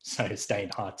pretty. So stay in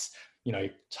huts,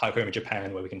 hike home in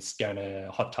Japan where we can go in a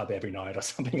hot tub every night or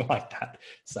something like that.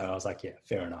 So I was like, yeah,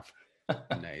 fair enough.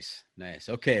 Nice.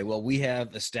 Okay, well, we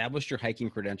have established your hiking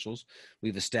credentials.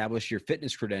 We've established your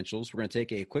fitness credentials. We're going to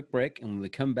take a quick break, and when we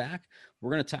come back,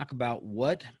 we're going to talk about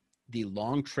what the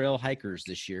long trail hikers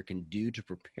this year can do to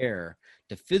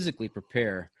physically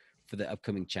prepare for the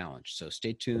upcoming challenge. So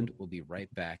stay tuned. We'll be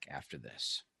right back after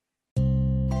this.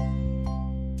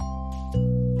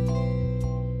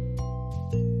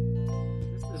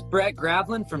 This is Brett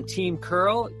Gravlin from Team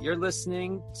Curl. You're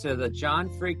listening to the John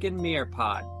freaking Muir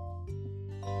Pod.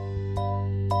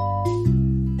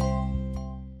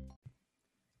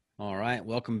 All right,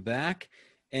 welcome back.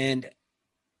 And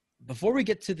before we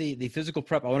get to the physical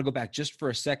prep, I want to go back just for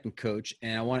a second, Coach,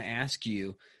 and I want to ask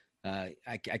you, I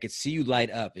could see you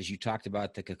light up as you talked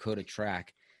about the Kokoda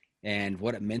track and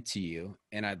what it meant to you,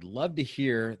 and I'd love to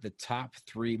hear the top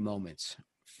 3 moments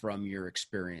from your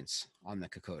experience on the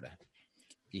Kokoda.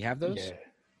 Do you have those?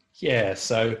 Yeah.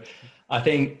 So I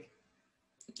think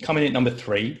coming in number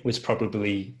 3 was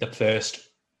probably the first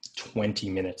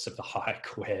 20 minutes of the hike,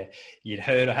 where I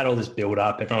had all this build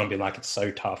up. Everyone been like, it's so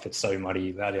tough, it's so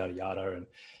muddy, yada, yada, yada. And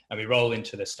we roll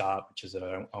into the start, which is at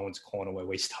Owen's Corner where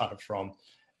we started from.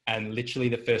 And literally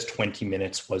the first 20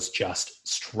 minutes was just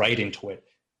straight into it,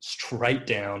 straight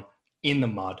down in the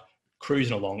mud,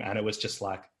 cruising along. And it was just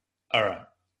like, all right,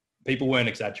 people weren't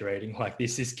exaggerating. Like,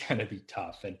 this is going to be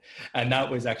tough. And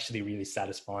that was actually really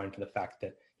satisfying for the fact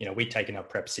that, we'd taken our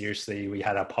prep seriously. We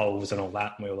had our poles and all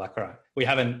that. And we were like, all right, we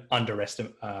haven't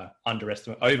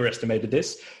overestimated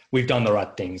this. We've done the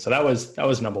right thing. So that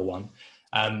was number 1.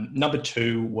 Number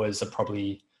 2 was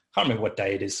probably, can't remember what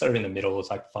day it is, sort of in the middle. It was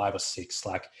like 5 or 6.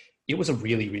 Like, it was a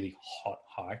really, really hot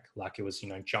hike. Like, it was,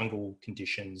 jungle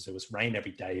conditions. It was rain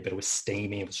every day, but it was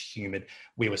steamy. It was humid.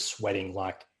 We were sweating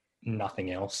like nothing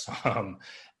else.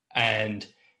 And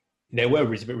there were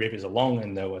rivers along,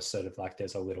 and there was sort of like,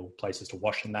 there's a little places to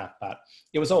wash in that, but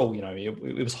it was all,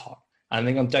 it was hot. I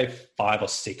think on day 5 or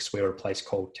 6, we were at a place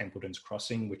called Templeton's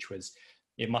Crossing, which was,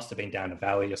 it must have been down a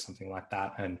valley or something like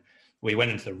that. And we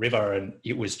went into the river, and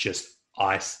it was just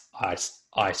ice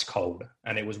cold.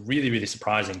 And it was really, really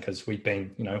surprising, because we'd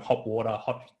been, hot water,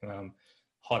 hot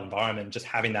environment, just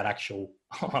having that actual,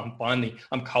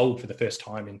 I'm cold for the first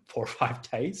time in 4 or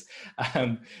 5 days.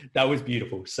 That was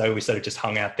beautiful. So we sort of just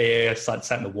hung out there,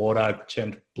 sat in the water,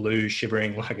 turned blue,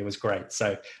 shivering, like it was great.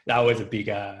 So that was a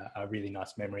really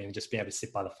nice memory. And just being able to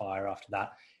sit by the fire after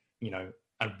that,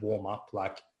 and warm up,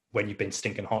 like when you've been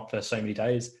stinking hot for so many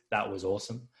days, that was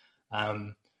awesome.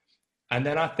 And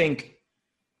then I think,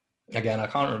 again, I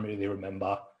can't really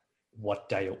remember what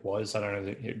day it was. I don't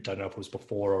know if it was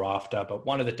before or after, but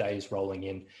one of the days rolling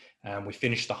in, we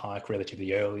finished the hike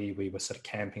relatively early. We were sort of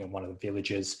camping in one of the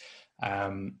villages,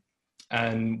 and me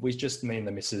and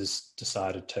the missus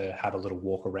decided to have a little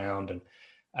walk around,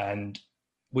 and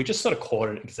we just sort of caught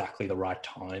it at exactly the right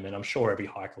time. And I'm sure every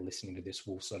hiker listening to this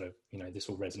will sort of, this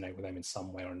will resonate with them in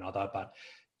some way or another, but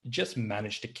just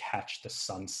managed to catch the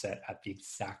sunset at the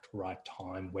exact right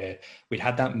time, where we'd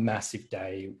had that massive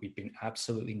day. We'd been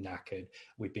absolutely knackered.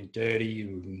 We'd been dirty,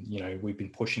 we'd been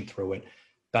pushing through it,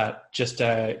 but just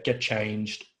get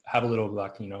changed, have a little a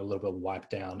little bit of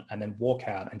wipe down, and then walk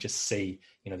out and just see,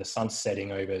 the sun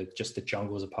setting over just the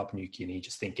jungles of Papua New Guinea,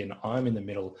 just thinking, I'm in the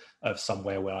middle of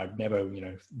somewhere where I'd never,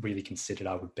 really considered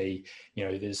I would be.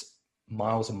 There's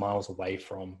miles and miles away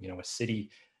from, a city.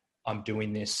 I'm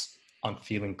doing this. I'm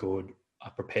feeling good. I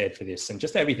prepared for this, and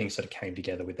just everything sort of came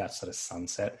together with that sort of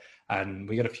sunset. And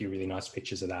we got a few really nice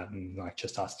pictures of that, and like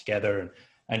just us together,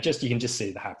 and just, you can just see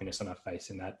the happiness on our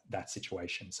face in that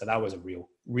situation. So that was a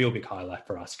real big highlight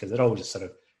for us, because it all just sort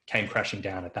of came crashing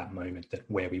down at that moment, that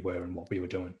where we were and what we were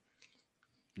doing.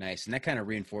 Nice. And that kind of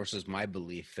reinforces my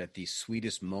belief that the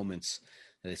sweetest moments,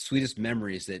 the sweetest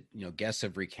memories that, guests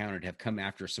have recounted have come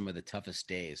after some of the toughest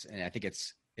days. And I think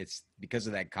it's because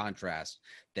of that contrast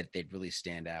that they'd really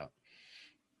stand out.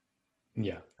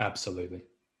 Yeah, absolutely.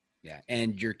 Yeah.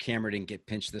 And your camera didn't get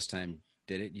pinched this time,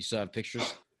 did it? You still have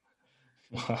pictures?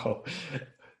 Well,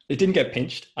 it didn't get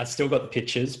pinched. I still got the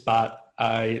pictures, but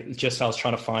I was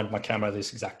trying to find my camera,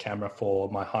 this exact camera for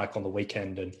my hike on the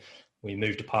weekend. And we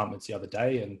moved apartments the other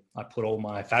day and I put all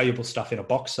my valuable stuff in a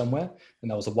box somewhere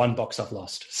and that was the one box I've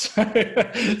lost. So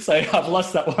I've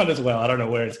lost that one as well. I don't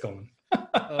know where it's gone.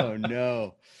 Oh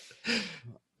no.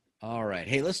 All right.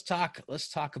 Hey, let's talk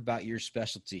about your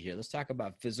specialty here. Let's talk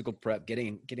about physical prep,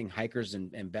 getting hikers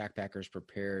and backpackers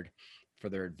prepared for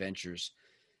their adventures.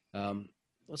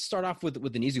 Let's start off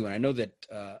with an easy one. I know that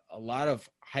a lot of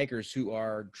hikers who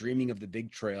are dreaming of the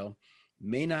big trail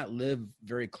may not live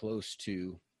very close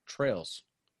to trails.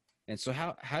 And so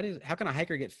how can a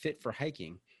hiker get fit for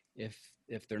hiking if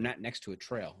they're not next to a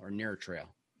trail or near a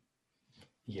trail?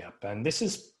 Yeah, and this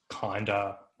was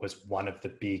one of the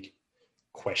big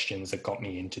questions that got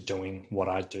me into doing what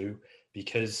I do,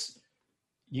 because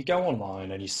you go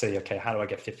online and you see, okay, how do I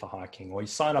get fit for hiking? Or you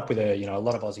sign up with a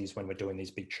lot of Aussies when we're doing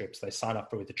these big trips, they sign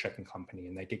up with a trekking company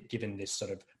and they get given this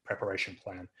sort of preparation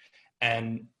plan.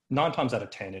 And 9 times out of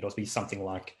 10, it'll be something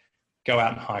like, go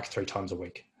out and hike 3 times a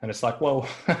week. And it's like, well,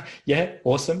 yeah,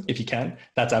 awesome. If you can,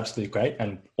 that's absolutely great.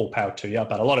 And all power to you.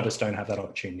 But a lot of us don't have that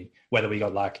opportunity, whether we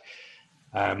got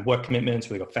work commitments,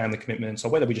 we got family commitments,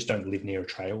 or whether we just don't live near a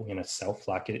trail in itself.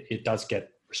 It does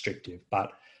get restrictive.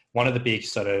 But one of the big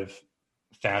sort of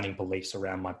founding beliefs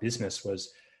around my business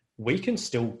was we can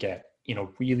still get in a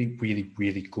really, really,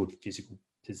 really good physical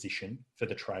position for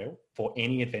the trail, for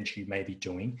any adventure you may be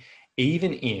doing,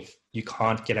 even if you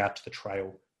can't get out to the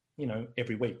trail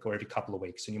every week or every couple of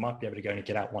weeks, and you might be able to go and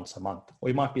get out once a month, or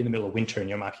you might be in the middle of winter and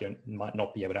you might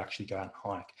not be able to actually go out and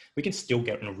hike. We can still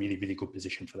get in a really, really good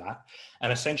position for that.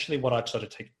 And essentially what I sort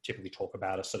of typically talk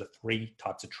about are sort of 3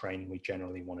 types of training we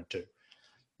generally want to do.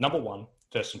 Number one,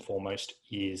 first and foremost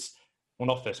is, well,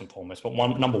 not first and foremost, but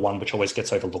number one, which always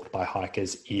gets overlooked by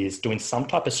hikers, is doing some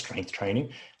type of strength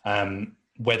training,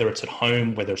 whether it's at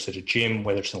home, whether it's at a gym,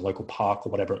 whether it's in a local park or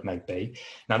whatever it may be.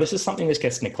 Now, this is something that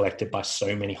gets neglected by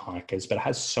so many hikers, but it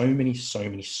has so many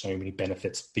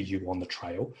benefits for you on the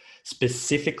trail.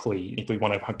 Specifically, if we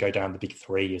want to go down the big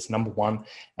 3, is number one,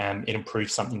 it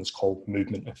improves something that's called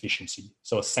movement efficiency.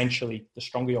 So essentially, the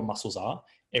stronger your muscles are,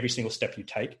 every single step you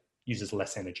take uses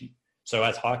less energy. So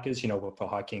as hikers, if we're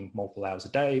hiking multiple hours a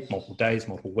day, multiple days,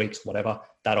 multiple weeks, whatever,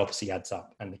 that obviously adds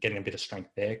up, and getting a bit of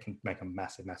strength there can make a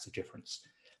massive, massive difference.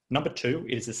 Number 2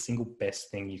 is the single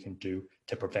best thing you can do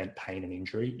to prevent pain and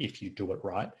injury if you do it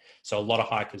right. So a lot of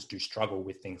hikers do struggle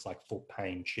with things like foot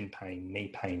pain, shin pain,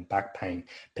 knee pain, back pain,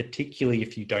 particularly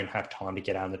if you don't have time to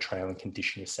get out on the trail and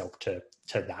condition yourself to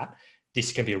that.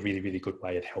 This can be a really, really good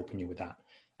way of helping you with that.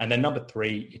 And then number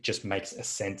 3, it just makes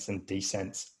ascents and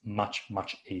descents much,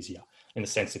 much easier. In the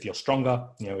sense, if you're stronger,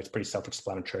 it's pretty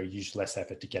self-explanatory, use less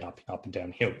effort to get up and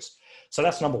down hills. So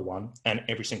that's number 1. And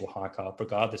every single hiker,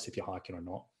 regardless if you're hiking or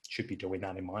not, should be doing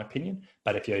that, in my opinion.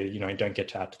 But if you don't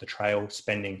get out to the trail,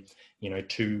 spending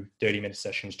 2 30-minute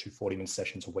sessions, 2 40-minute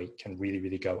sessions a week can really,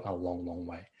 really go a long, long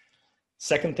way.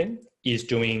 Second thing is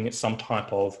doing some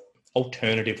type of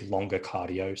alternative longer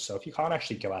cardio. So if you can't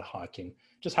actually go out hiking,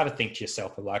 just have a think to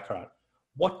yourself of like, all right,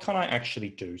 what can I actually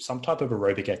do? Some type of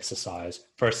aerobic exercise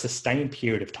for a sustained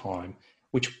period of time,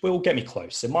 which will get me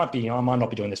close. It might be, I might not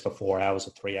be doing this for 4 hours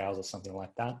or 3 hours or something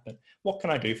like that, but what can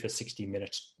I do for 60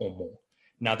 minutes or more?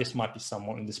 Now, this might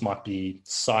be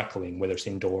cycling, whether it's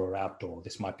indoor or outdoor.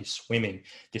 This might be swimming.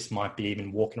 This might be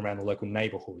even walking around the local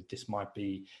neighborhood. This might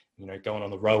be, going on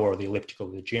the rower or the elliptical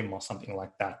at the gym or something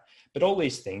like that. But all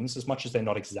these things, as much as they're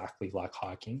not exactly like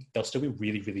hiking, they'll still be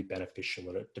really, really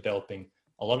beneficial at developing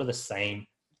a lot of the same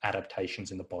adaptations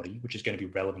in the body, which is going to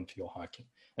be relevant to your hiking,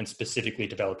 and specifically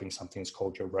developing something that's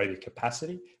called your aerobic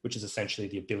capacity, which is essentially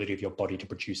the ability of your body to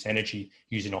produce energy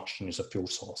using oxygen as a fuel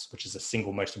source, which is the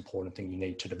single most important thing you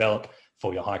need to develop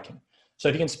for your hiking. So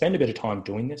if you can spend a bit of time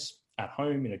doing this at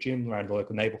home, in a gym, around the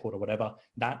local neighborhood or whatever,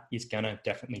 that is going to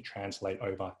definitely translate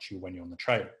over to when you're on the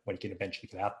trail, when you can eventually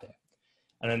get out there.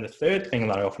 And then the third thing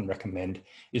that I often recommend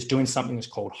is doing something that's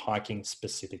called hiking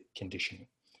specific conditioning.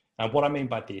 And what I mean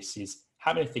by this is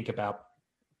having to think about,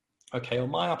 okay,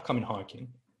 on my upcoming hiking,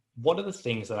 what are the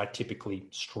things that I typically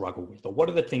struggle with, or what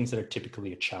are the things that are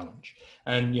typically a challenge?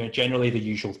 And, generally the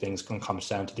usual things can come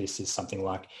down to this is something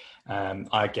like,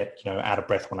 I get, out of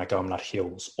breath when I go on up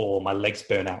hills, or my legs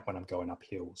burn out when I'm going up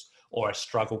hills, or I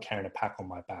struggle carrying a pack on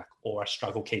my back, or I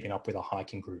struggle keeping up with a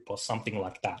hiking group or something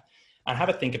like that. And have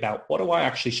a think about, what do I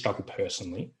actually struggle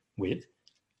personally with?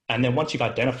 And then once you've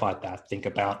identified that, think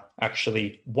about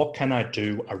actually, what can I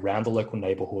do around the local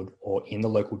neighborhood or in the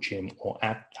local gym or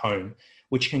at home,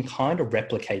 which can kind of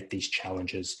replicate these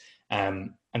challenges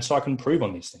And so I can improve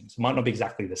on these things. It might not be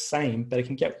exactly the same, but it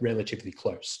can get relatively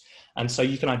close. And so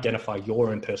you can identify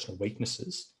your own personal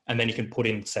weaknesses, and then you can put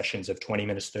in sessions of 20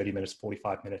 minutes, 30 minutes,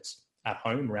 45 minutes at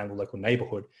home around the local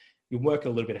neighborhood. You work a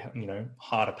little bit,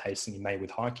 harder pace than you may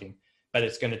with hiking, but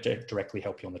it's going to directly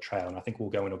help you on the trail. And I think we'll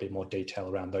go into a bit more detail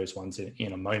around those ones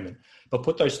in a moment. But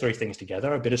put those three things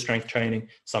together, a bit of strength training,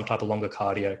 some type of longer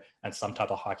cardio, and some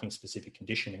type of hiking specific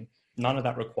conditioning. None of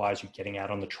that requires you getting out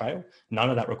on the trail. None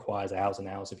of that requires hours and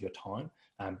hours of your time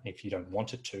if you don't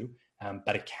want it to.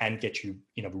 But it can get you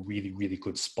in a really, really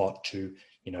good spot to,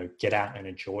 get out and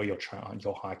enjoy your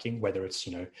hiking, whether it's,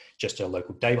 just a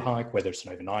local day hike, whether it's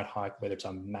an overnight hike, whether it's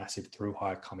a massive through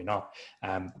hike coming up.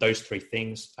 Those three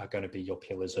things are going to be your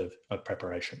pillars of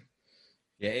preparation.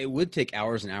 Yeah, it would take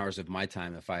hours and hours of my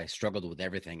time if I struggled with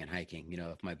everything in hiking.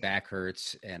 If my back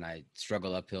hurts and I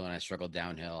struggle uphill and I struggle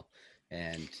downhill.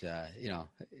 And,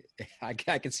 I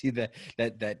can see that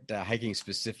hiking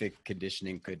specific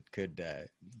conditioning could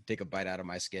take a bite out of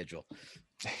my schedule.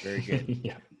 Very good.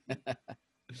 Yeah.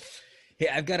 Hey,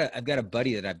 I've got a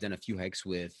buddy that I've done a few hikes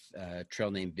with, a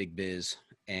trail named Big Biz,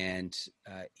 and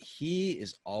he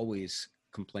is always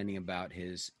complaining about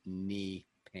his knee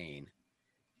pain.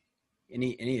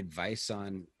 Any advice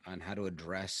on how to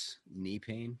address knee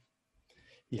pain?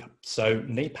 Yeah. So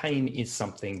knee pain is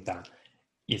something that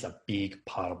is a big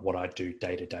part of what I do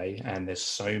day to day. And there's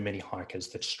so many hikers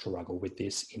that struggle with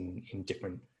this in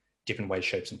different ways,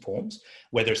 shapes and forms,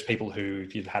 whether it's people who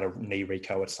you've had a knee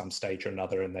reco at some stage or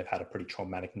another and they've had a pretty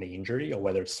traumatic knee injury, or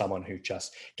whether it's someone who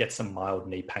just gets some mild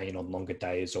knee pain on longer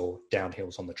days or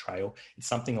downhills on the trail. It's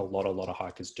something a lot of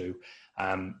hikers do.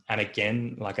 And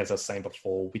again, like as I was saying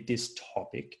before, with this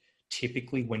topic,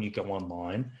 typically when you go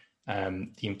online,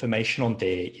 the information on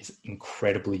there is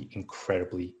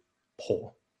incredibly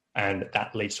poor. And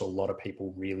that leads to a lot of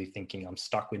people really thinking I'm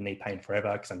stuck with knee pain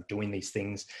forever because I'm doing these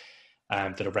things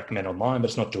that are recommended online, but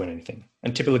it's not doing anything.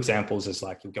 And typical examples is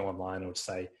like you'll go online and it would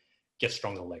say, get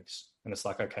stronger legs. And it's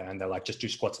like, okay. And they're like, just do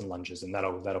squats and lunges and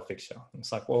that'll fix you. And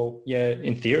it's like, well, yeah,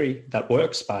 in theory that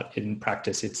works, but in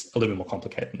practice, it's a little bit more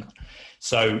complicated than that.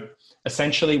 So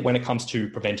essentially when it comes to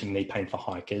preventing knee pain for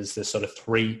hikers, there's sort of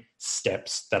 3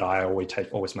 steps that I always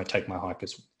take my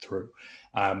hikers through.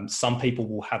 Some people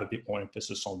will have a bit more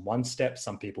emphasis on one step,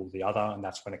 some people the other, and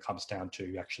that's when it comes down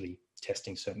to actually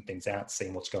testing certain things out,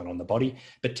 seeing what's going on in the body.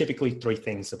 But typically 3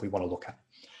 things that we want to look at.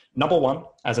 Number 1,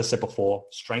 as I said before,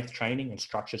 strength training and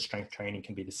structured strength training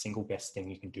can be the single best thing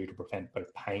you can do to prevent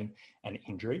both pain and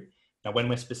injury. Now, when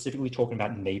we're specifically talking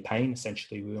about knee pain,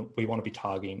 essentially we want to be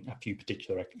targeting a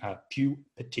few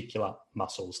particular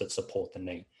muscles that support the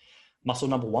knee. Muscle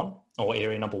number 1, or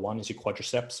area number 1, is your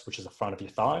quadriceps, which is the front of your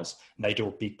thighs. And they do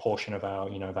a big portion of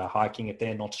our hiking. If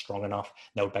they're not strong enough,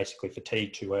 they'll basically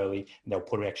fatigue too early, and they'll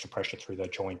put extra pressure through their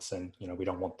joints, and we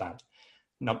don't want that.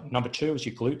 Number 2 is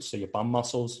your glutes, so your bum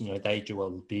muscles. They do a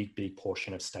big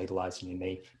portion of stabilizing your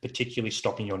knee, particularly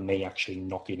stopping your knee actually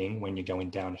knocking in when you're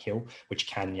going downhill, which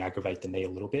can aggravate the knee a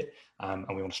little bit, and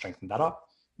we want to strengthen that up.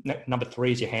 Number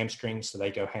 3 is your hamstrings. So they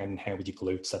go hand in hand with your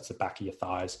glutes. That's the back of your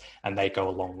thighs. And they go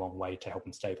a long way to help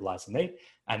and stabilize the knee.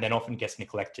 And then often gets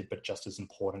neglected, but just as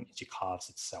important is your calves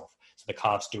itself. So the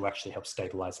calves do actually help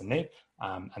stabilize the knee,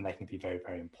 and they can be very,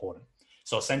 very important.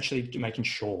 So essentially making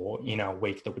sure in our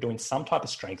week that we're doing some type of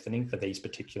strengthening for these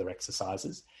particular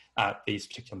exercises, these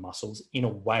particular muscles, in a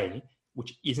way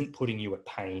which isn't putting you at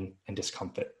pain and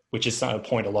discomfort, which is a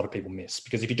point a lot of people miss.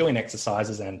 Because if you're doing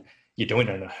exercises and you're doing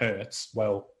it and it hurts,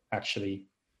 well, actually,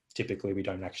 typically we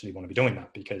don't actually want to be doing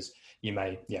that, because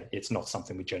it's not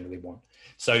something we generally want.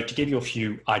 So to give you a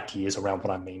few ideas around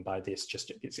what I mean by this,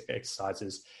 just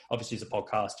exercises, obviously as a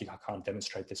podcast, I can't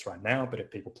demonstrate this right now, but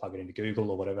if people plug it into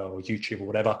Google or whatever, or YouTube or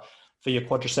whatever, for your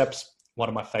quadriceps, one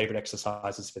of my favorite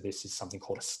exercises for this is something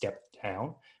called a step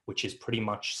down, which is pretty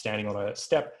much standing on a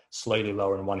step, slowly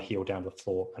lowering one heel down to the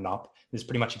floor and up. It's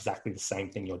pretty much exactly the same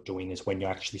thing you're doing as when you're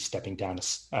actually stepping down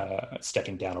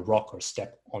a rock or a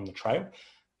step on the trail.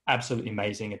 Absolutely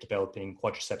amazing at developing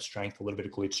quadricep strength, a little bit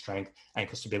of glute strength,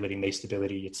 ankle stability, knee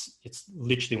stability. It's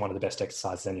literally one of the best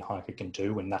exercises any hiker can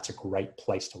do, and that's a great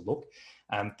place to look.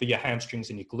 For your hamstrings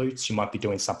and your glutes, you might be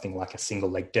doing something like a single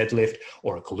leg deadlift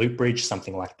or a glute bridge,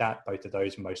 something like that. Both of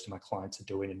those, most of my clients are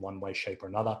doing in one way, shape or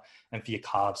another. And for your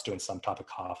calves, doing some type of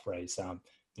calf raise.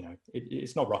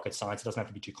 It's not rocket science. It doesn't have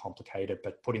to be too complicated,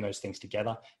 but putting those things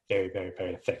together, very, very,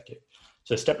 very effective.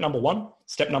 So step number 1.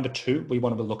 Step number 2, we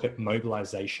want to look at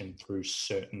mobilization through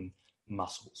certain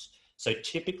muscles. So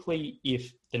typically,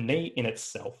 if the knee in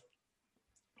itself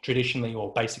traditionally,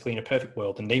 or basically in a perfect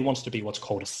world, the knee wants to be what's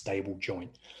called a stable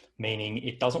joint, meaning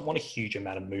it doesn't want a huge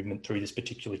amount of movement through this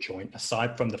particular joint,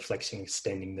 aside from the flexing and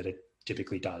extending that it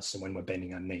typically does. So when we're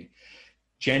bending our knee,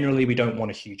 generally, we don't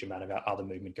want a huge amount of our other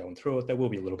movement going through it. There will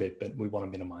be a little bit, but we want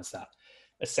to minimize that.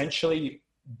 Essentially,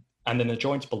 and then the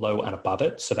joints below and above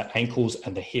it, so the ankles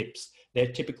and the hips,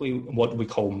 they're typically what we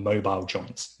call mobile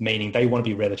joints, meaning they want to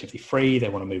be relatively free, they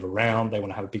want to move around, they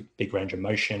want to have a big range of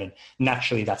motion, and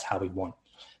naturally that's how we want.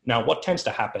 Now, what tends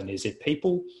to happen is if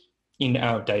people in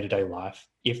our day-to-day life,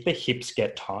 if the hips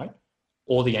get tight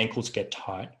or the ankles get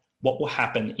tight, what will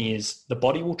happen is the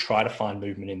body will try to find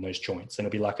movement in those joints, and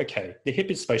it'll be like, okay, the hip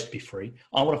is supposed to be free.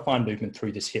 I want to find movement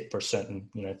through this hip for a certain,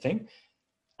 thing.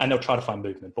 And they'll try to find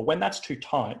movement. But when that's too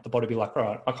tight, the body will be like, all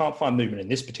right, I can't find movement in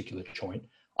this particular joint.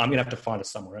 I'm going to have to find it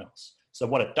somewhere else. So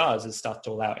what it does is start to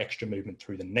allow extra movement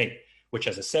through the knee, which,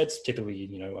 as I said, is typically,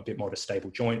 a bit more of a stable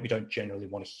joint. We don't generally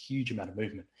want a huge amount of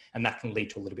movement, and that can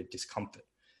lead to a little bit of discomfort.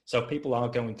 So if people are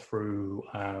going through,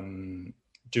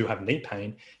 do have knee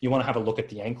pain, you want to have a look at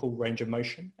the ankle range of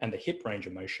motion and the hip range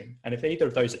of motion. And if either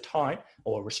of those are tight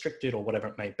or restricted or whatever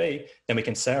it may be, then we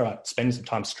can say, all right, spending some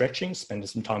time stretching, spending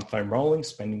some time foam rolling,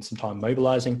 spending some time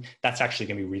mobilizing, that's actually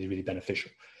going to be really, really beneficial.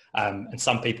 And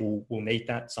some people will need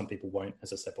that, some people won't,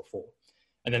 as I said before.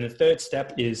 And then the third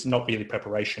step is not really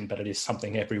preparation, but it is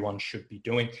something everyone should be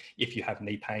doing. If you have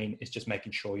knee pain, it's just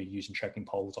making sure you're using trekking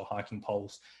poles or hiking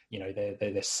poles.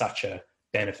 They're such a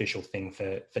beneficial thing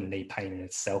for knee pain in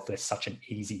itself. They're such an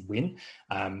easy win.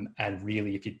 And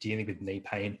really, if you're dealing with knee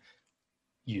pain,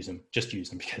 just use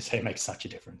them because they make such a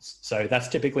difference. So that's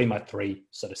typically my 3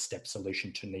 sort of step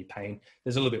solution to knee pain.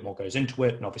 There's a little bit more goes into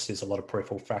it. And obviously there's a lot of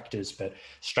peripheral factors, but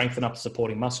strengthen up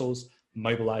supporting muscles,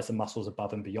 mobilize the muscles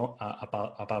above and beyond,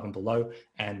 above and below,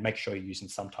 and make sure you're using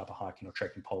some type of hiking or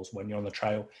trekking poles when you're on the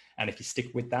trail. And if you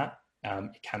stick with that,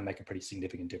 it can make a pretty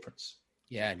significant difference.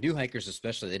 Yeah, new hikers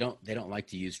especially, they don't like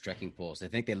to use trekking poles. They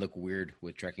think they look weird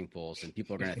with trekking poles, and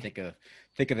people are going to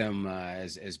think of them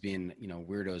as being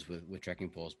weirdos with trekking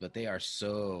poles. But they are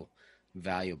so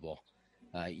valuable.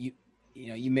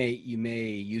 You may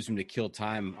use them to kill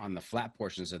time on the flat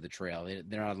portions of the trail.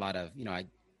 There are a lot of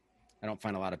I don't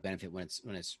find a lot of benefit when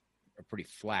it's pretty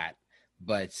flat,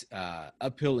 but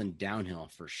uphill and downhill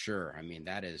for sure. I mean,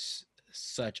 that is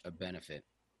such a benefit.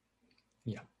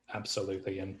 Yeah.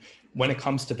 Absolutely. And when it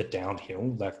comes to the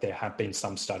downhill, like there have been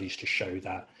some studies to show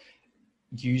that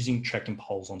using trekking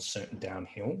poles on certain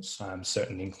downhills,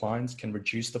 certain inclines, can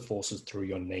reduce the forces through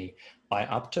your knee by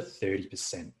up to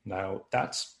 30%. Now,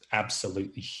 that's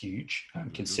absolutely huge,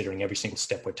 considering every single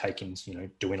step we're taking is,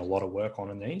 doing a lot of work on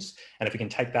our knees. And if we can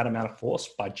take that amount of force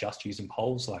by just using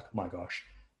poles, like, my gosh,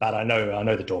 but I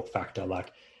know the dork factor,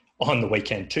 like, on the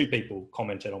weekend, 2 people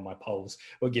commented on my poles,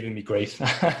 were giving me grief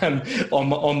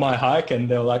on my hike. And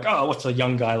they were like, oh, what's a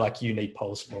young guy like you need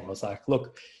poles for? I was like,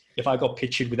 look, if I got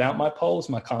pictured without my poles,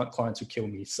 my clients would kill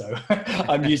me. So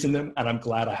I'm using them, and I'm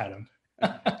glad I had them.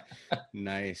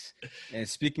 Nice. And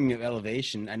speaking of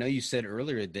elevation, I know you said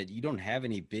earlier that you don't have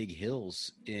any big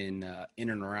hills in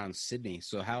and around Sydney.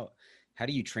 So how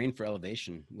do you train for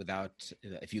elevation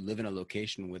if you live in a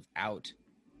location without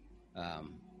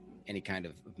any kind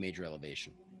of major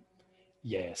elevation?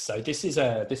 Yeah, so this is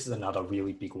another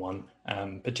really big one,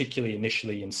 particularly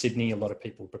initially in Sydney. A lot of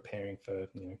people preparing for,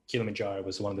 Kilimanjaro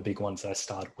was one of the big ones that I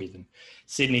started with. And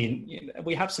Sydney,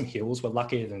 we have some hills. We're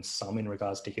luckier than some in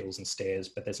regards to hills and stairs,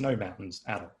 but there's no mountains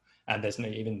at all. And there's no,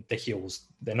 even the hills,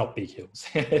 they're not big hills,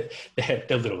 they're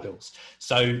little hills.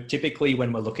 So typically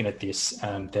when we're looking at this,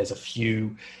 there's a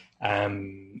few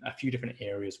different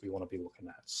areas we want to be looking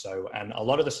at. So, and a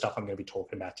lot of the stuff I'm going to be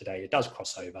talking about today, it does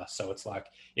cross over. So it's like,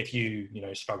 if you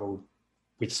struggle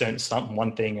with certain stuff,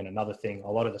 one thing and another thing,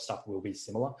 a lot of the stuff will be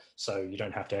similar. So you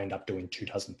don't have to end up doing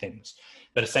 24 things.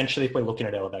 But essentially, if we're looking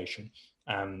at elevation,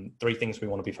 3 things we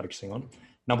want to be focusing on.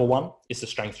 Number 1 is the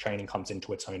strength training comes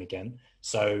into its own again.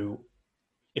 So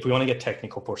if we want to get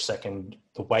technical for a second,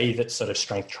 the way that sort of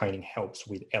strength training helps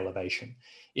with elevation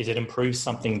is it improves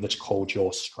something that's called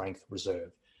your strength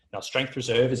reserve. Now, strength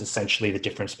reserve is essentially the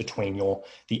difference between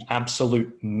the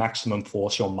absolute maximum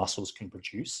force your muscles can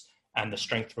produce and the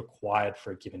strength required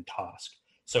for a given task.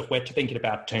 So if we're thinking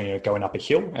about going up a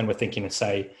hill, and we're thinking of,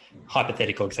 say,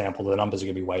 hypothetical example, the numbers are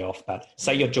going to be way off, but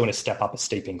say you're doing a step up a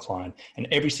steep incline, and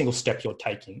every single step you're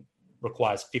taking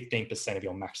requires 15% of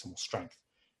your maximal strength.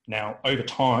 Now, over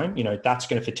time, that's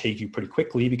going to fatigue you pretty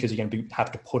quickly because you're going to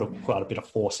have to put quite a bit of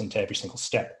force into every single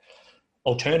step.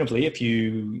 Alternatively, if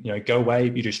you go away,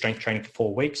 you do strength training for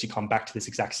 4 weeks, you come back to this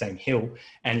exact same hill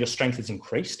and your strength is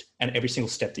increased, and every single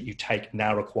step that you take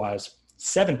now requires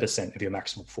 7% of your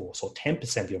maximal force or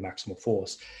 10% of your maximal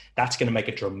force, that's going to make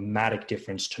a dramatic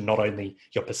difference to not only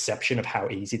your perception of how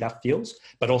easy that feels,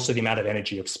 but also the amount of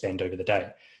energy you've spent over the day.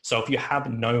 So if you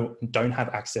don't have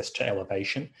access to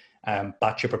elevation,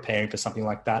 but you're preparing for something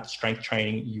like that, strength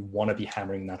training, you want to be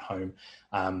hammering that home.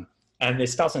 And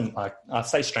this doesn't, like, I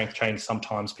say strength training,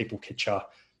 sometimes people picture,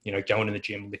 going to the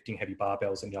gym, lifting heavy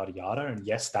barbells and yada, yada. And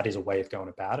yes, that is a way of going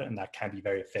about it. And that can be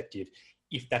very effective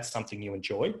if that's something you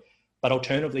enjoy. But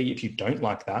alternatively, if you don't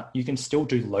like that, you can still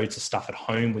do loads of stuff at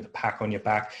home with a pack on your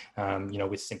back,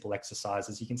 with simple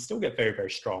exercises. You can still get very,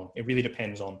 very strong. It really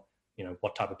depends on,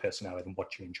 what type of personality and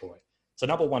what you enjoy. So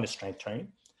number one is strength training.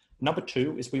 Number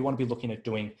two is we want to be looking at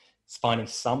finding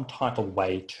some type of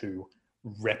way to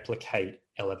replicate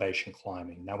elevation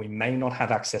climbing. Now, we may not have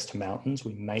access to mountains.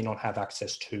 We may not have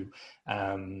access to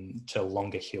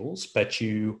longer hills, but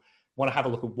you want to have a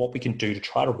look at what we can do to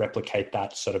try to replicate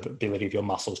that sort of ability of your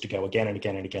muscles to go again and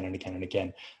again and again and again and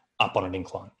again up on an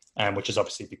incline, which is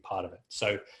obviously a big part of it.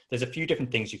 So there's a few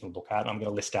different things you can look at. I'm going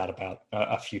to list out about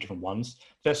a few different ones.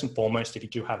 First and foremost, if you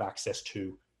do have access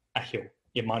to a hill,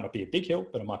 it might not be a big hill,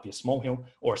 but it might be a small hill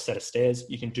or a set of stairs.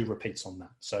 You can do repeats on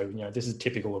that. So, this is a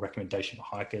typical recommendation for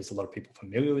hikers. A lot of people are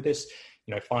familiar with this.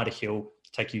 Find a hill,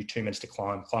 take you 2 minutes to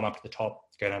climb up to the top,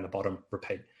 go down the bottom,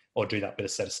 repeat, or do that with a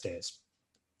set of stairs.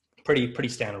 Pretty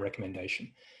standard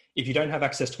recommendation. If you don't have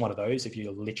access to one of those, if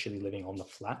you're literally living on the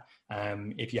flat,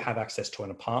 if you have access to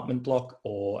an apartment block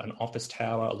or an office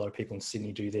tower, a lot of people in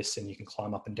Sydney do this, and you can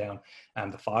climb up and down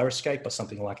the fire escape or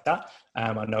something like that.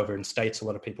 I know over in States, a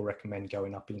lot of people recommend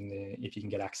going up in there if you can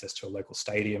get access to a local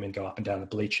stadium and go up and down the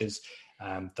bleachers.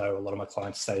 Though a lot of my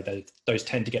clients say that those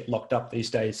tend to get locked up these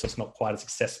days, so it's not quite as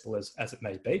accessible as it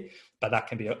may be, but that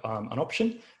can be an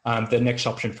option. The next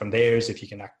option from there is if you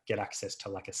can get access to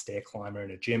like a stair climber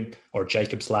in a gym or a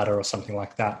Jacob's ladder or something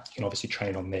like that, you can obviously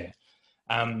train on there.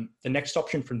 The next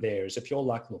option from there is if you're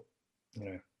like, look,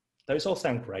 those all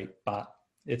sound great, but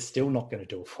it's still not going to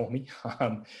do it for me.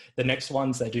 The next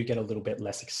ones, they do get a little bit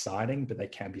less exciting, but they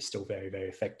can be still very, very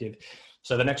effective.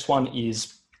 So the next one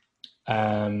is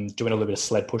doing a little bit of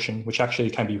sled pushing, which actually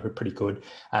can be pretty good.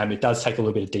 It does take a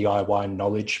little bit of DIY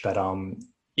knowledge, but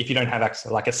if you don't have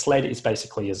access, like a sled is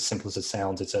basically as simple as it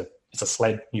sounds. It's a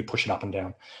sled, you push it up and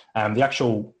down. The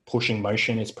actual pushing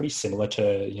motion is pretty similar to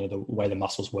the way the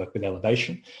muscles work with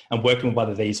elevation, and working with one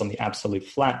of these on the absolute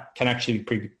flat can actually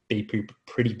be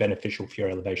pretty beneficial for your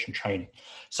elevation training.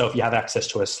 So if you have access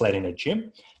to a sled in a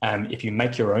gym, if you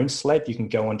make your own sled, you can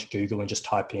go onto Google and just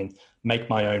type in "make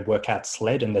my own workout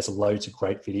sled," and there's loads of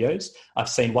great videos. I've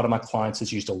seen one of my clients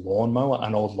has used an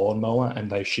old lawnmower,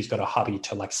 and she's got a hubby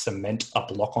to like cement a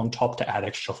block on top to add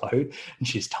extra load, and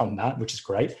she's done that, which is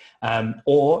great.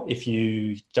 Or if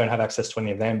you don't have access to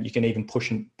any of them, you can even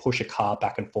push a car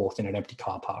back and forth in an empty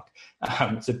car park.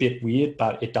 It's a bit weird,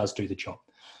 but it does do the job.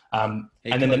 And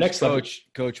then the next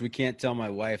coach, we can't tell my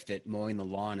wife that mowing the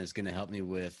lawn is going to help me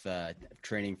with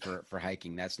training for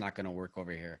hiking. That's not going to work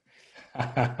over here.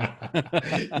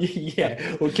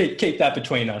 Yeah, we'll keep that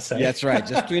between us. Eh? Yeah, that's right,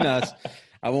 just between us.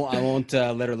 I won't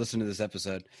let her listen to this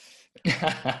episode.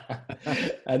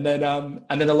 And then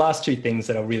the last two things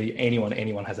that are really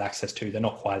anyone has access to, they're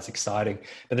not quite as exciting,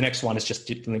 but the next one is just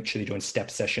literally doing step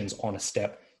sessions on a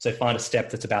step. So find a step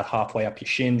that's about halfway up your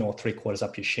shin or 3/4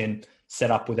 up your shin, set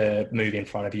up with a move in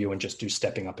front of you, and just do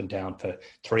stepping up and down for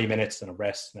 3 minutes and a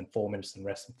rest, and then 4 minutes and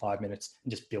rest, and 5 minutes, and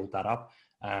just build that up.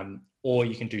 Or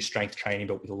you can do strength training,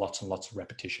 but with lots and lots of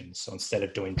repetitions. So instead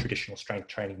of doing traditional strength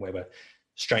training where we're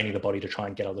straining the body to try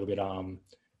and get a little bit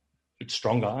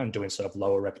stronger and doing sort of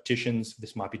lower repetitions,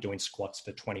 this might be doing squats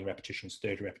for 20 repetitions,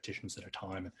 30 repetitions at a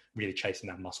time, and really chasing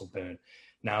that muscle burn.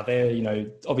 Now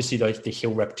obviously the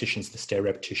hill repetitions, the stair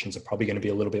repetitions are probably going to be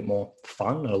a little bit more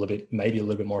fun, maybe a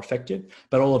little bit more effective,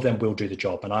 but all of them will do the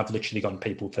job. And I've literally gotten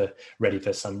people ready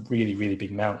for some really, really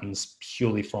big mountains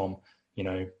purely from,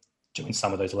 doing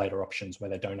some of those later options where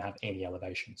they don't have any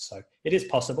elevation. So it is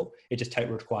possible. It just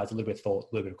requires a little bit of thought,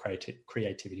 a little bit of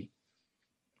creativity.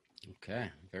 Okay,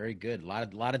 very good. A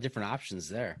lot of different options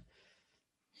there.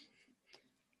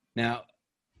 Now,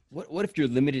 what if you're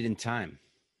limited in time?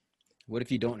 What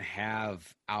if you don't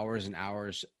have hours and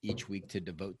hours each week to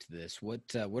devote to this? What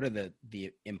are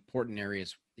the important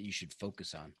areas that you should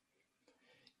focus on?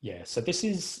 Yeah, so this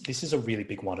is a really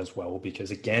big one as well,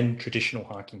 because again, traditional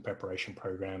hiking preparation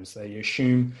programs, they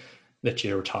assume that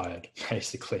you're retired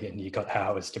basically, and you got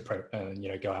hours to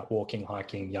go out walking,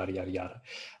 hiking, yada yada yada.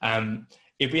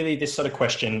 This sort of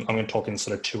question, I'm going to talk in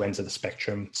sort of two ends of the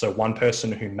spectrum. So one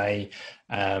person who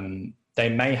they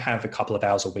may have a couple of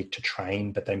hours a week to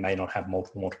train, but they may not have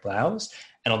multiple hours.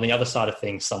 And on the other side of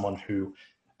things, someone who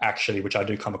actually, which I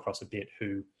do come across a bit,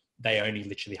 who they only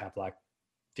literally have like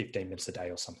 15 minutes a day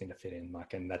or something to fit in,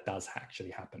 like, and that does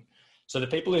actually happen. So the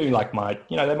people who like might,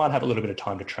 they might have a little bit of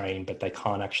time to train, but they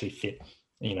can't actually fit,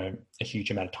 a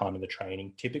huge amount of time in the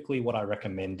training. Typically what I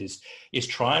recommend is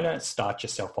trying to start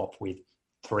yourself off with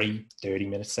 3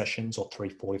 30-minute sessions or 3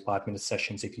 45-minute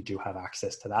sessions if you do have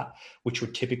access to that, which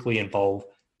would typically involve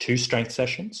 2 strength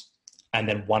sessions and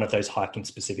then one of those hiking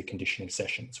specific conditioning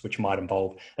sessions, which might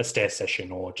involve a stair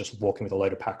session or just walking with a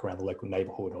loaded pack around the local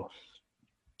neighborhood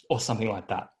or something like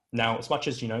that. Now, as much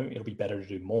as, it'll be better to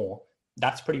do more,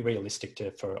 that's pretty realistic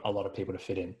for a lot of people to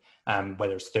fit in,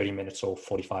 whether it's 30 minutes or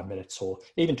 45 minutes or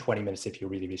even 20 minutes if you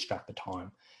really, really strap the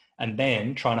time. And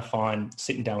then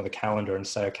sitting down with a calendar and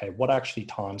say, okay, what actually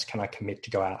times can I commit to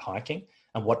go out hiking?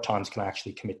 And what times can I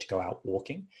actually commit to go out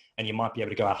walking? And you might be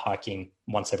able to go out hiking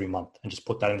once every month and just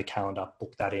put that in the calendar,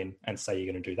 book that in and say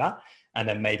you're going to do that. And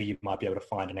then maybe you might be able to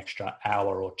find an extra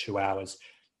hour or 2 hours,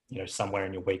 somewhere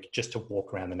in your week just to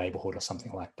walk around the neighborhood or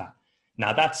something like that.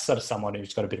 Now that's sort of someone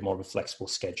who's got a bit more of a flexible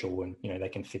schedule and, they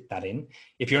can fit that in.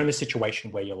 If you're in the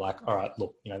situation where you're like, all right,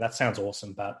 look, that sounds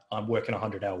awesome, but I'm working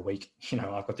 100-hour week,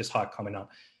 I've got this hike coming up.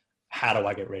 How do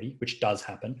I get ready? Which does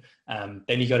happen. Then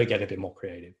you got to get a bit more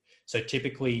creative. So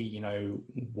typically,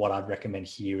 what I'd recommend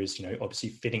here is, obviously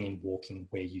fitting in walking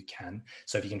where you can.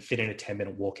 So if you can fit in a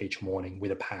 10-minute walk each morning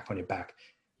with a pack on your back,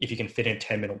 if you can fit in a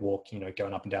 10-minute walk,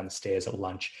 going up and down the stairs at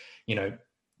lunch,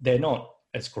 they're not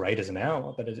as great as an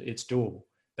hour, but it's doable.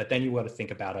 But then you got to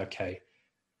think about, okay,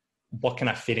 what can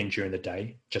I fit in during the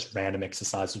day? Just random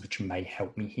exercises, which may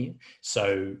help me here.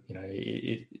 So,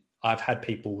 I've had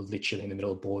people literally in the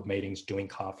middle of board meetings doing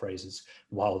calf raises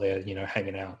while they're,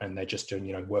 hanging out and they're just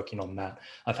doing, working on that.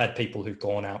 I've had people who've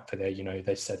gone out for their,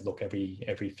 they said, look, every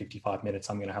 55 minutes,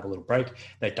 I'm going to have a little break.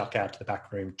 They duck out to the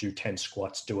back room, do 10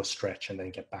 squats, do a stretch, and then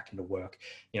get back into work.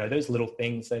 Those little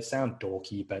things, they sound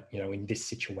dorky, but, in this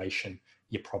situation,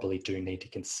 you probably do need to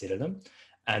consider them.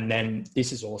 And then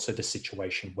this is also the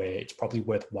situation where it's probably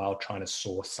worthwhile trying to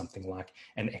source something like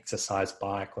an exercise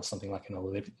bike or something like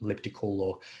an elliptical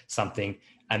or something,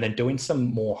 and then doing some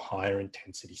more higher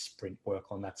intensity sprint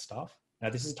work on that stuff. Now,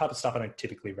 this is the type of stuff I don't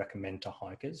typically recommend to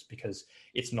hikers because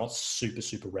it's not super,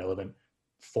 super relevant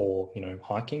for,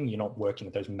 hiking. You're not working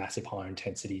at those massive higher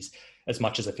intensities as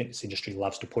much as the fitness industry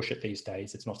loves to push it these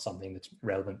days. It's not something that's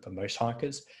relevant for most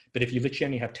hikers. But if you literally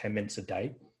only have 10 minutes a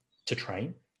day to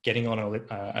train, getting on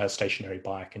a stationary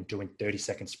bike and doing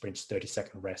 30-second sprints,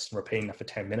 30-second rests, and repeating that for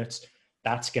 10 minutes,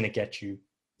 that's going to get you,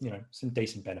 some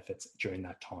decent benefits during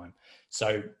that time.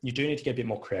 So you do need to get a bit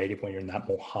more creative when you're in that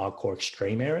more hardcore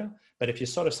extreme area. But if you're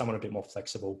sort of someone a bit more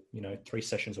flexible, 3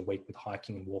 sessions a week with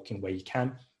hiking and walking where you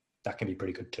can, that can be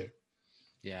pretty good too.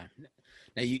 Yeah.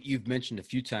 Now you've mentioned a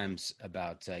few times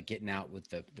about getting out with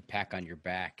the pack on your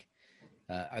back.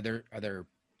 Are there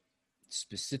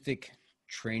specific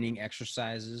training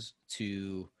exercises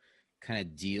to kind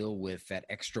of deal with that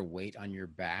extra weight on your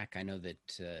back? I know that,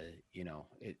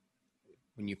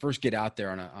 when you first get out there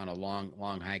on a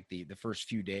long hike, the first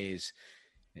few days,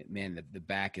 man, the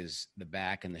back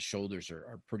and the shoulders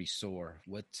are pretty sore.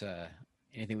 What,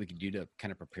 anything we can do to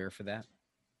kind of prepare for that?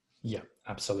 Yeah,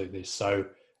 absolutely. So,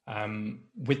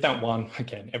 with that one,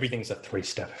 again, everything's a three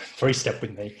step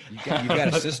with me. You've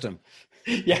got a system.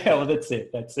 Yeah, well, that's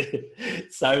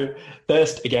it. So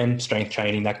first, again, strength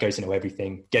training, that goes into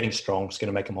everything. Getting strong is going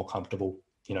to make it more comfortable.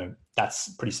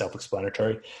 That's pretty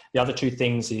self-explanatory. The other 2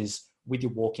 things is with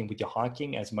your walking, with your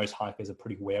hiking, as most hikers are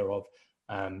pretty aware of,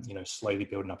 slowly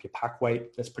building up your pack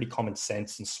weight. That's pretty common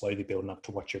sense, and slowly building up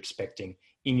to what you're expecting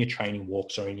in your training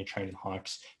walks or in your training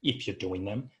hikes, if you're doing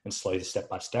them, and slowly step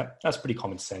by step. That's pretty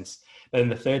common sense. But then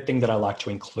the third thing that I like to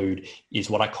include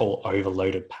is what I call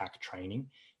overloaded pack training,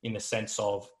 in the sense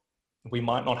of we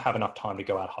might not have enough time to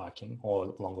go out hiking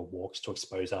or longer walks to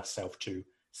expose ourselves to,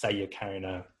 say you're carrying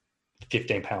a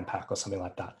 15-pound pack or something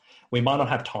like that. We might not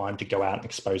have time to go out and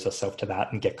expose ourselves to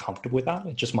that and get comfortable with that.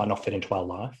 It just might not fit into our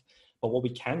life. But what we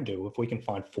can do, if we can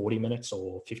find 40 minutes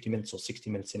or 50 minutes or 60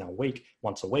 minutes in our week,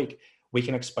 once a week, we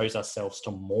can expose ourselves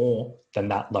to more than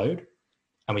that load.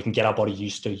 And we can get our body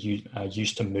used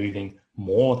to moving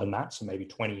more than that. So maybe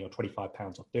 20 or 25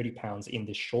 pounds or 30 pounds in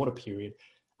this shorter period.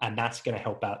 And that's going to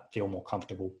help out feel more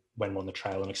comfortable when we're on the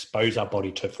trail and expose our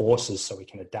body to forces so we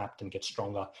can adapt and get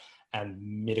stronger and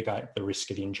mitigate the risk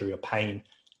of injury or pain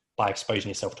by exposing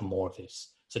yourself to more of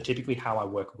this. So typically how I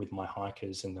work with my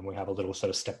hikers, and then we have a little sort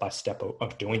of step-by-step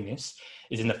of doing this,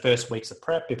 is in the first weeks of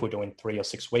prep, if we're doing 3 or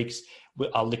 6 weeks,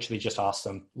 I'll literally just ask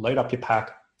them, load up your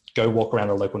pack, go walk around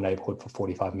the local neighborhood for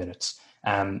 45 minutes.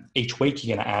 Each week,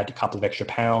 you're going to add a couple of extra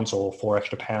pounds or 4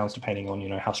 extra pounds, depending on,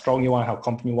 how strong you are, how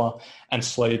confident you are. And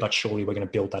slowly but surely, we're going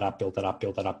to build that up.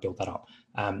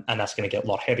 And that's going to get a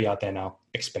lot heavier than our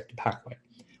expected pack weight.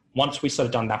 Once we sort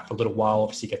of done that for a little while,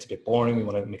 obviously it gets a bit boring. We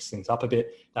want to mix things up a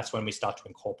bit. That's when we start to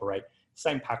incorporate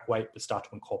same pack weight, but start to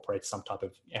incorporate some type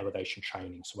of elevation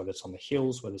training. So whether it's on the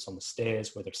hills, whether it's on the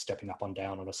stairs, whether it's stepping up and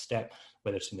down on a step,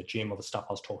 whether it's in the gym or the stuff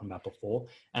I was talking about before.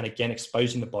 And again,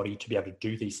 exposing the body to be able to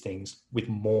do these things with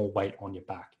more weight on your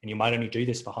back. And you might only do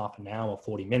this for half an hour or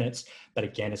 40 minutes, but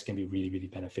again, it's going to be really, really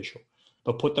beneficial.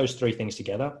 But put those 3 things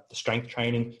together, the strength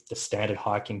training, the standard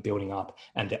hiking building up,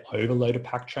 and the overloaded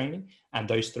pack training. And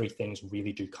those 3 things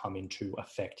really do come into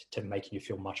effect to making you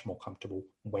feel much more comfortable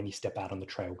when you step out on the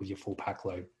trail with your full pack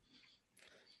load.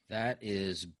 That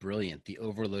is brilliant. The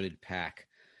overloaded pack.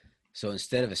 So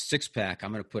instead of a 6-pack,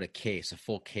 I'm going to put a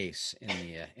full case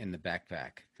in the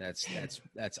backpack. That's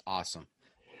awesome.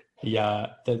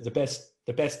 Yeah, the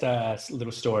best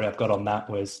little story I've got on that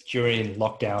was during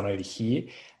lockdown over here.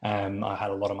 I had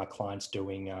a lot of my clients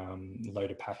doing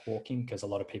loaded pack walking because a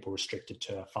lot of people restricted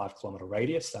to a 5-kilometer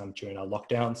radius during our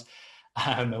lockdowns.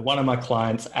 One of my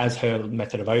clients, as her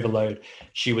method of overload,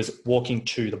 she was walking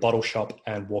to the bottle shop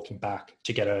and walking back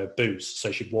to get her booze.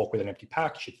 So she'd walk with an empty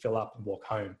pack, she'd fill up and walk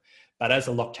home. But as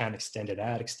the lockdown extended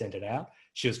out,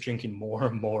 she was drinking more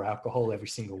and more alcohol every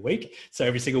single week. So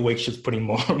every single week she was putting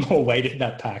more and more weight in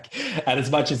that pack. And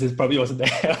as much as this probably wasn't the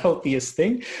healthiest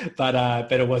thing, but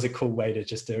it was a cool way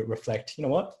to reflect, you know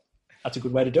what? That's a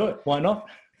good way to do it. Why not?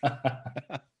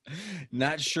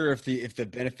 Not sure if the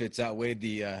benefits outweighed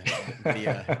the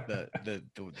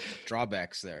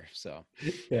drawbacks there. So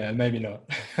yeah, maybe not.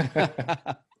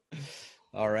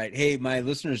 All right. Hey, my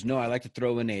listeners know I like to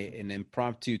throw in an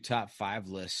impromptu top 5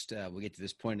 list. We get to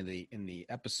this point in the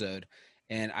episode,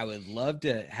 and I would love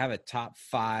to have a top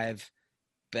 5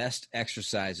 best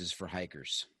exercises for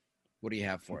hikers. What do you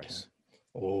have for us?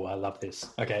 Oh, I love this.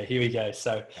 Okay, here we go.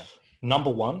 So number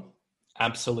 1,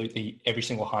 absolutely every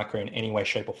single hiker in any way,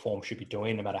 shape or form should be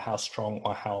doing, no matter how strong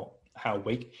or how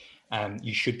weak.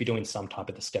 You should be doing some type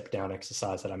of the step down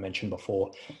exercise that I mentioned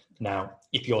before. Now,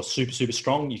 if you're super, super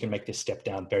strong, you can make this step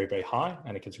down very, very high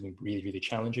and it can be really, really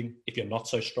challenging. If you're not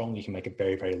so strong, you can make it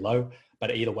very, very low.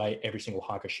 But either way, every single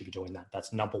hiker should be doing that.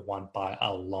 That's number 1 by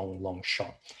a long, long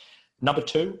shot. Number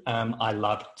 2, I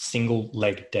love single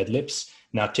leg deadlifts.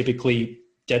 Now, typically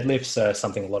deadlifts are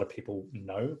something a lot of people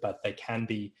know, but they can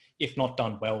be, if not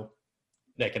done well,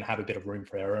 they can have a bit of room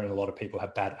for error. And a lot of people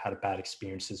have had bad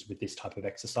experiences with this type of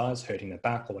exercise, hurting their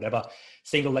back or whatever.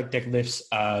 Single leg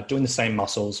deadlifts, doing the same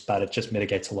muscles, but it just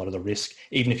mitigates a lot of the risk.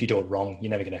 Even if you do it wrong, you're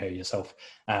never going to hurt yourself.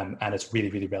 And it's really,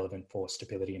 really relevant for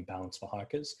stability and balance for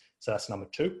hikers. So that's number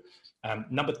 2.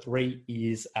 Number 3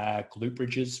 is glute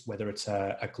bridges, whether it's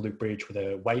a glute bridge with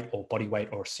a weight or body weight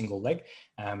or a single leg.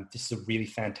 This is a really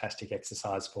fantastic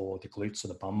exercise for the glutes or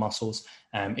the bum muscles.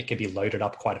 It can be loaded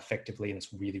up quite effectively and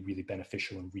it's really, really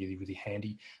beneficial and really, really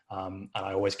handy. And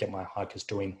I always get my hikers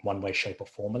doing one way, shape or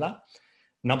form of that.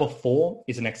 Number 4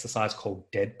 is an exercise called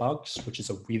dead bugs, which is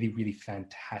a really, really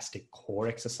fantastic core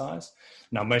exercise.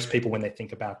 Now, most people, when they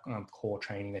think about core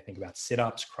training, they think about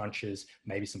sit-ups, crunches,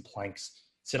 maybe some planks.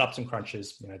 Sit-ups and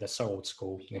crunches, they're so old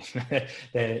school.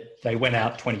 They went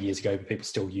out 20 years ago, but people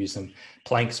still use them.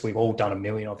 Planks, we've all done a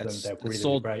million of them. They're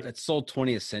really great. It's sold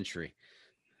 20th century.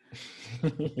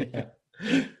 Yeah.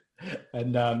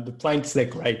 And the planks, they're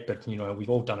great, but we've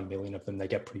all done a million of them. They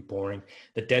get pretty boring.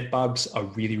 The dead bugs are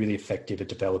really, really effective at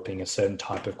developing a certain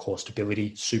type of core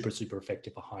stability. Super, super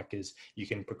effective for hikers. You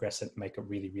can progress it, make it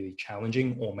really, really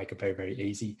challenging, or make it very, very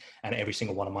easy. And every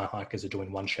single one of my hikers are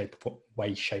doing one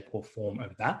way, shape, or form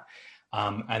of that.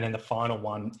 And then the final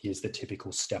one is the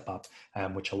typical step up,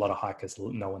 which a lot of hikers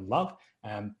know and love.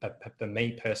 But for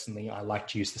me personally, I like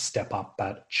to use the step up,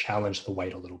 but challenge the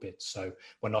weight a little bit. So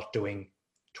we're not doing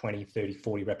 20, 30,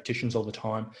 40 repetitions all the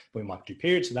time. We might do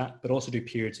periods of that, but also do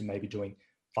periods of maybe doing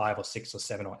 5 or 6 or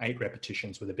 7 or 8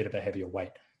 repetitions with a bit of a heavier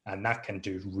weight. And that can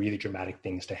do really dramatic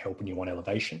things to help when you want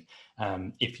elevation.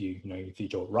 If you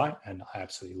do it right. And I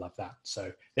absolutely love that.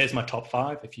 So there's my top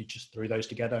 5. If you just threw those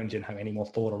together and didn't have any more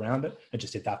thought around it and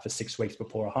just did that for 6 weeks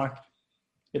before a hike,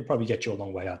 it'll probably get you a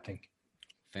long way, I think.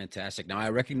 Fantastic. Now I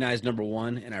recognize number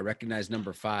 1 and I recognize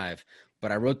number 5,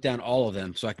 but I wrote down all of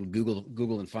them so I can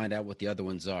Google and find out what the other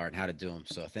ones are and how to do them.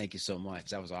 So thank you so much.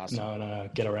 That was awesome. No,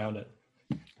 get around it.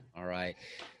 All right.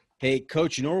 Hey,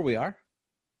 Coach, you know where we are?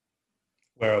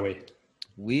 Where are we?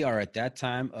 We are at that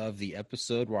time of the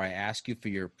episode where I ask you for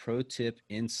your pro tip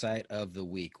insight of the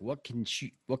week. What can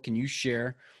you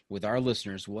share with our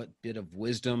listeners? What bit of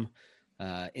wisdom,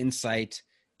 insight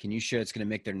can you share that's going to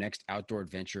make their next outdoor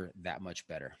adventure that much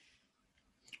better?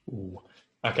 Ooh.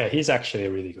 Okay, here's actually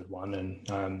a really good one.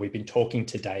 And we've been talking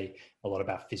today a lot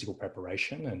about physical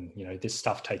preparation. And, this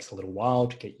stuff takes a little while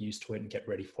to get used to it and get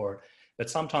ready for it. But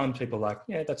sometimes people are like,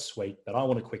 yeah, that's sweet, but I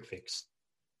want a quick fix.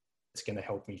 It's going to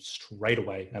help me straight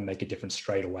away and make a difference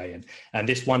straight away. And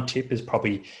this one tip is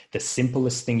probably the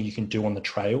simplest thing you can do on the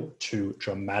trail to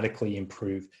dramatically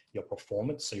improve your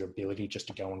performance. So your ability just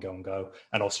to go and go and go,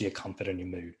 and also your comfort and your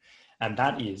mood. And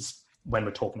that is, when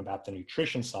we're talking about the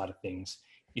nutrition side of things,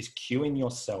 is cueing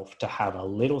yourself to have a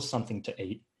little something to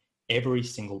eat every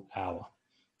single hour.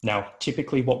 Now,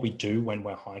 typically what we do when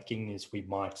we're hiking is we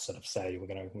might sort of say we're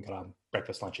going to have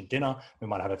breakfast, lunch, and dinner. We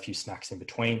might have a few snacks in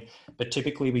between, but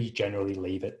typically we generally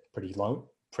leave it pretty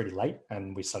late,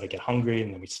 and we sort of get hungry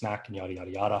and then we snack and yada,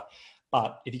 yada, yada.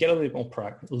 But if you get a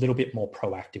little bit more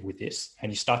proactive with this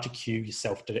and you start to cue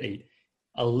yourself to eat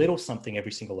a little something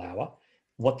every single hour,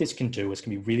 what this can do is can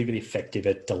be really, really effective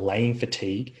at delaying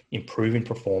fatigue, improving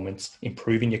performance,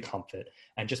 improving your comfort,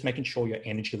 and just making sure your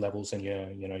energy levels and your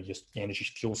energy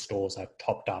fuel stores are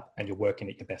topped up and you're working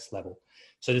at your best level.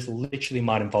 So this literally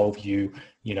might involve you,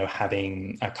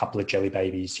 having a couple of jelly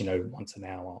babies, once an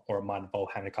hour, or it might involve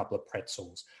having a couple of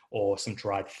pretzels or some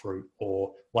dried fruit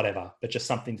or whatever, but just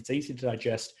something that's easy to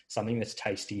digest, something that's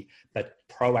tasty, but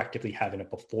proactively having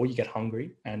it before you get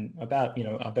hungry, and about,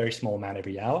 a very small amount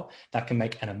every hour, that can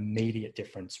make an immediate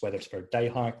difference, whether it's for a day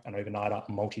hike, an overnighter,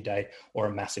 a multi-day, or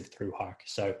a massive through hike.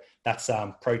 So that's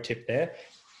pro tip there.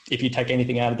 If you take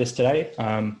anything out of this today,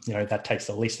 that takes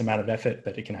the least amount of effort,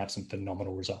 but it can have some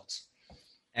phenomenal results.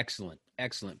 Excellent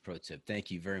pro tip. Thank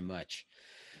you very much.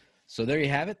 So there you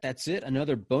have it. That's it.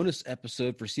 Another bonus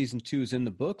episode for season 2 is in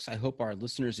the books. I hope our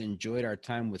listeners enjoyed our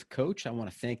time with Coach. I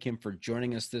want to thank him for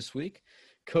joining us this week.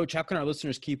 Coach, how can our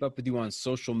listeners keep up with you on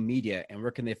social media, and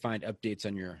where can they find updates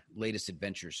on your latest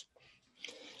adventures?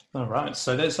 All right.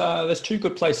 So there's 2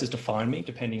 good places to find me,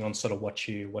 depending on sort of what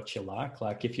you like.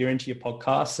 Like if you're into your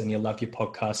podcasts and you love your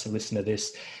podcasts and listen to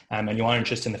this, and you are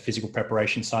interested in the physical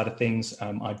preparation side of things,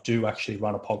 I do actually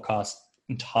run a podcast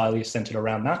entirely centered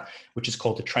around that, which is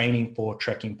called the Training for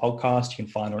Trekking podcast. You can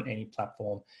find it on any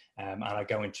platform. And I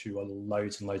go into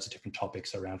loads and loads of different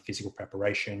topics around physical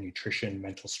preparation, nutrition,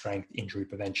 mental strength, injury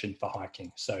prevention for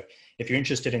hiking. So if you're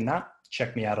interested in that,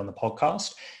 check me out on the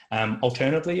podcast.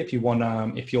 Alternatively, if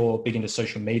you're big into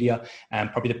social media,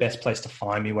 probably the best place to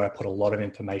find me, where I put a lot of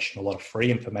information, a lot of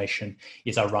free information,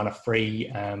 is I run a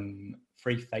free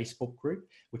Facebook group,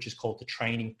 which is called the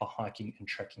Training for Hiking and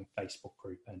Trekking Facebook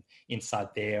group. And inside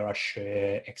there, I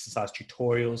share exercise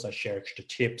tutorials, I share extra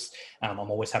tips. I'm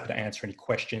always happy to answer any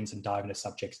questions and dive into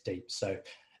subjects deep. So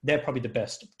they're probably the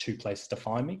best 2 places to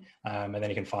find me. And then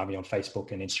you can find me on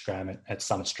Facebook and Instagram at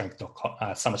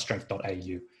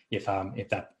summitstrength.au if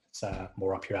that's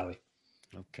more up your alley.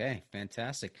 Okay,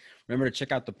 fantastic. Remember to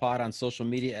check out the pod on social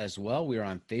media as well. We are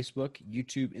on Facebook,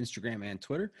 YouTube, Instagram, and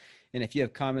Twitter. And if you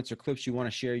have comments or clips you want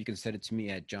to share, you can send it to me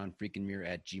at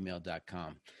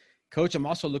johnfreakinmuir@gmail.com. Coach, I'm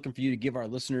also looking for you to give our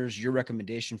listeners your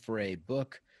recommendation for a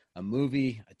book, a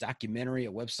movie, a documentary,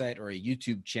 a website, or a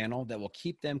YouTube channel that will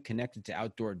keep them connected to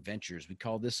outdoor adventures. We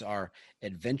call this our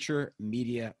adventure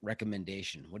media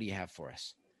recommendation. What do you have for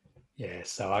us? Yeah,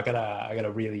 so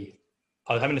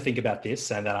I was having to think about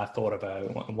this, and then I thought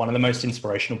of one of the most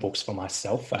inspirational books for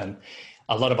myself. And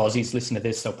a lot of Aussies listen to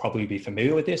this, they'll probably be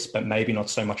familiar with this, but maybe not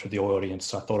so much with the audience.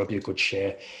 So I thought it'd be a good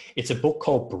share. It's a book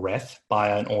called Breath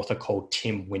by an author called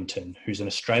Tim Winton, who's an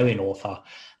Australian author,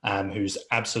 who's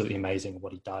absolutely amazing at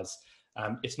what he does.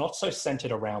 It's not so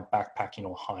centered around backpacking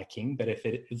or hiking, but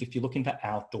if you're looking for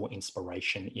outdoor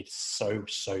inspiration, it's so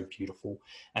beautiful.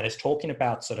 And it's talking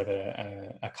about sort of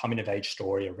a coming of age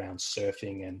story around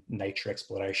surfing and nature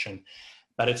exploration.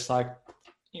 But it's like,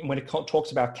 when it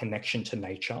talks about connection to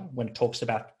nature, when it talks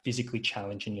about physically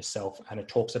challenging yourself, and it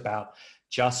talks about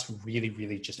just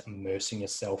really just immersing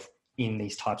yourself in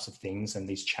these types of things and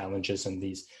these challenges and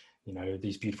these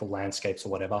beautiful landscapes or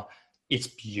whatever, it's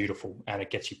beautiful, and it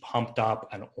gets you pumped up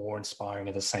and awe-inspiring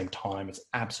at the same time. It's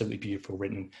absolutely beautiful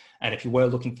written. And if you were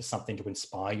looking for something to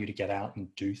inspire you to get out and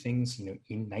do things,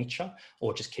 in nature,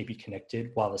 or just keep you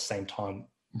connected while at the same time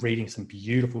reading some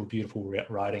beautiful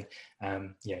writing,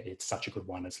 it's such a good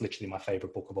one. It's literally my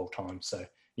favorite book of all time. So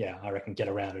yeah, I reckon get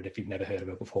around it if you've never heard of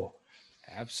it before.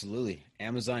 Absolutely.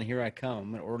 Amazon, here I come. I'm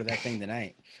going to order that thing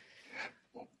tonight.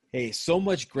 Hey, so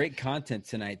much great content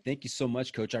tonight. Thank you so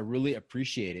much, Coach. I really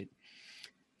appreciate it.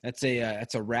 That's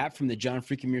a wrap from the John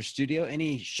Freakin Muir studio.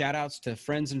 Any shout outs to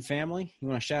friends and family? You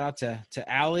want to shout out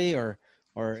to Allie or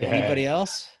or Yeah. anybody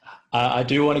else? I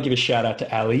do want to give a shout out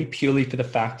to Ali, purely for the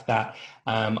fact that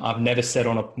I've never said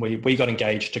we got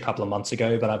engaged a couple of months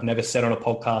ago, but I've never said on a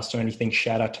podcast or anything,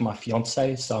 shout out to my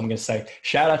fiance. So I'm going to say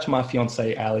shout out to my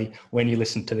fiance, Ali. When you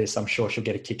listen to this, I'm sure she'll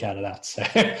get a kick out of that.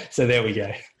 So there we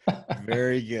go.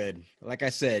 Very good. Like I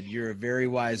said, you're a very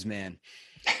wise man.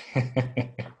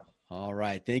 All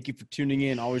right. Thank you for tuning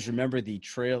in. Always remember, the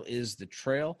trail is the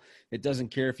trail. It doesn't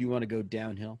care if you want to go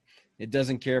downhill. It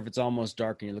doesn't care if it's almost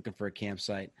dark and you're looking for a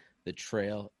campsite. The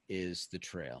trail is the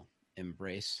trail.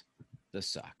 Embrace the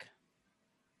suck.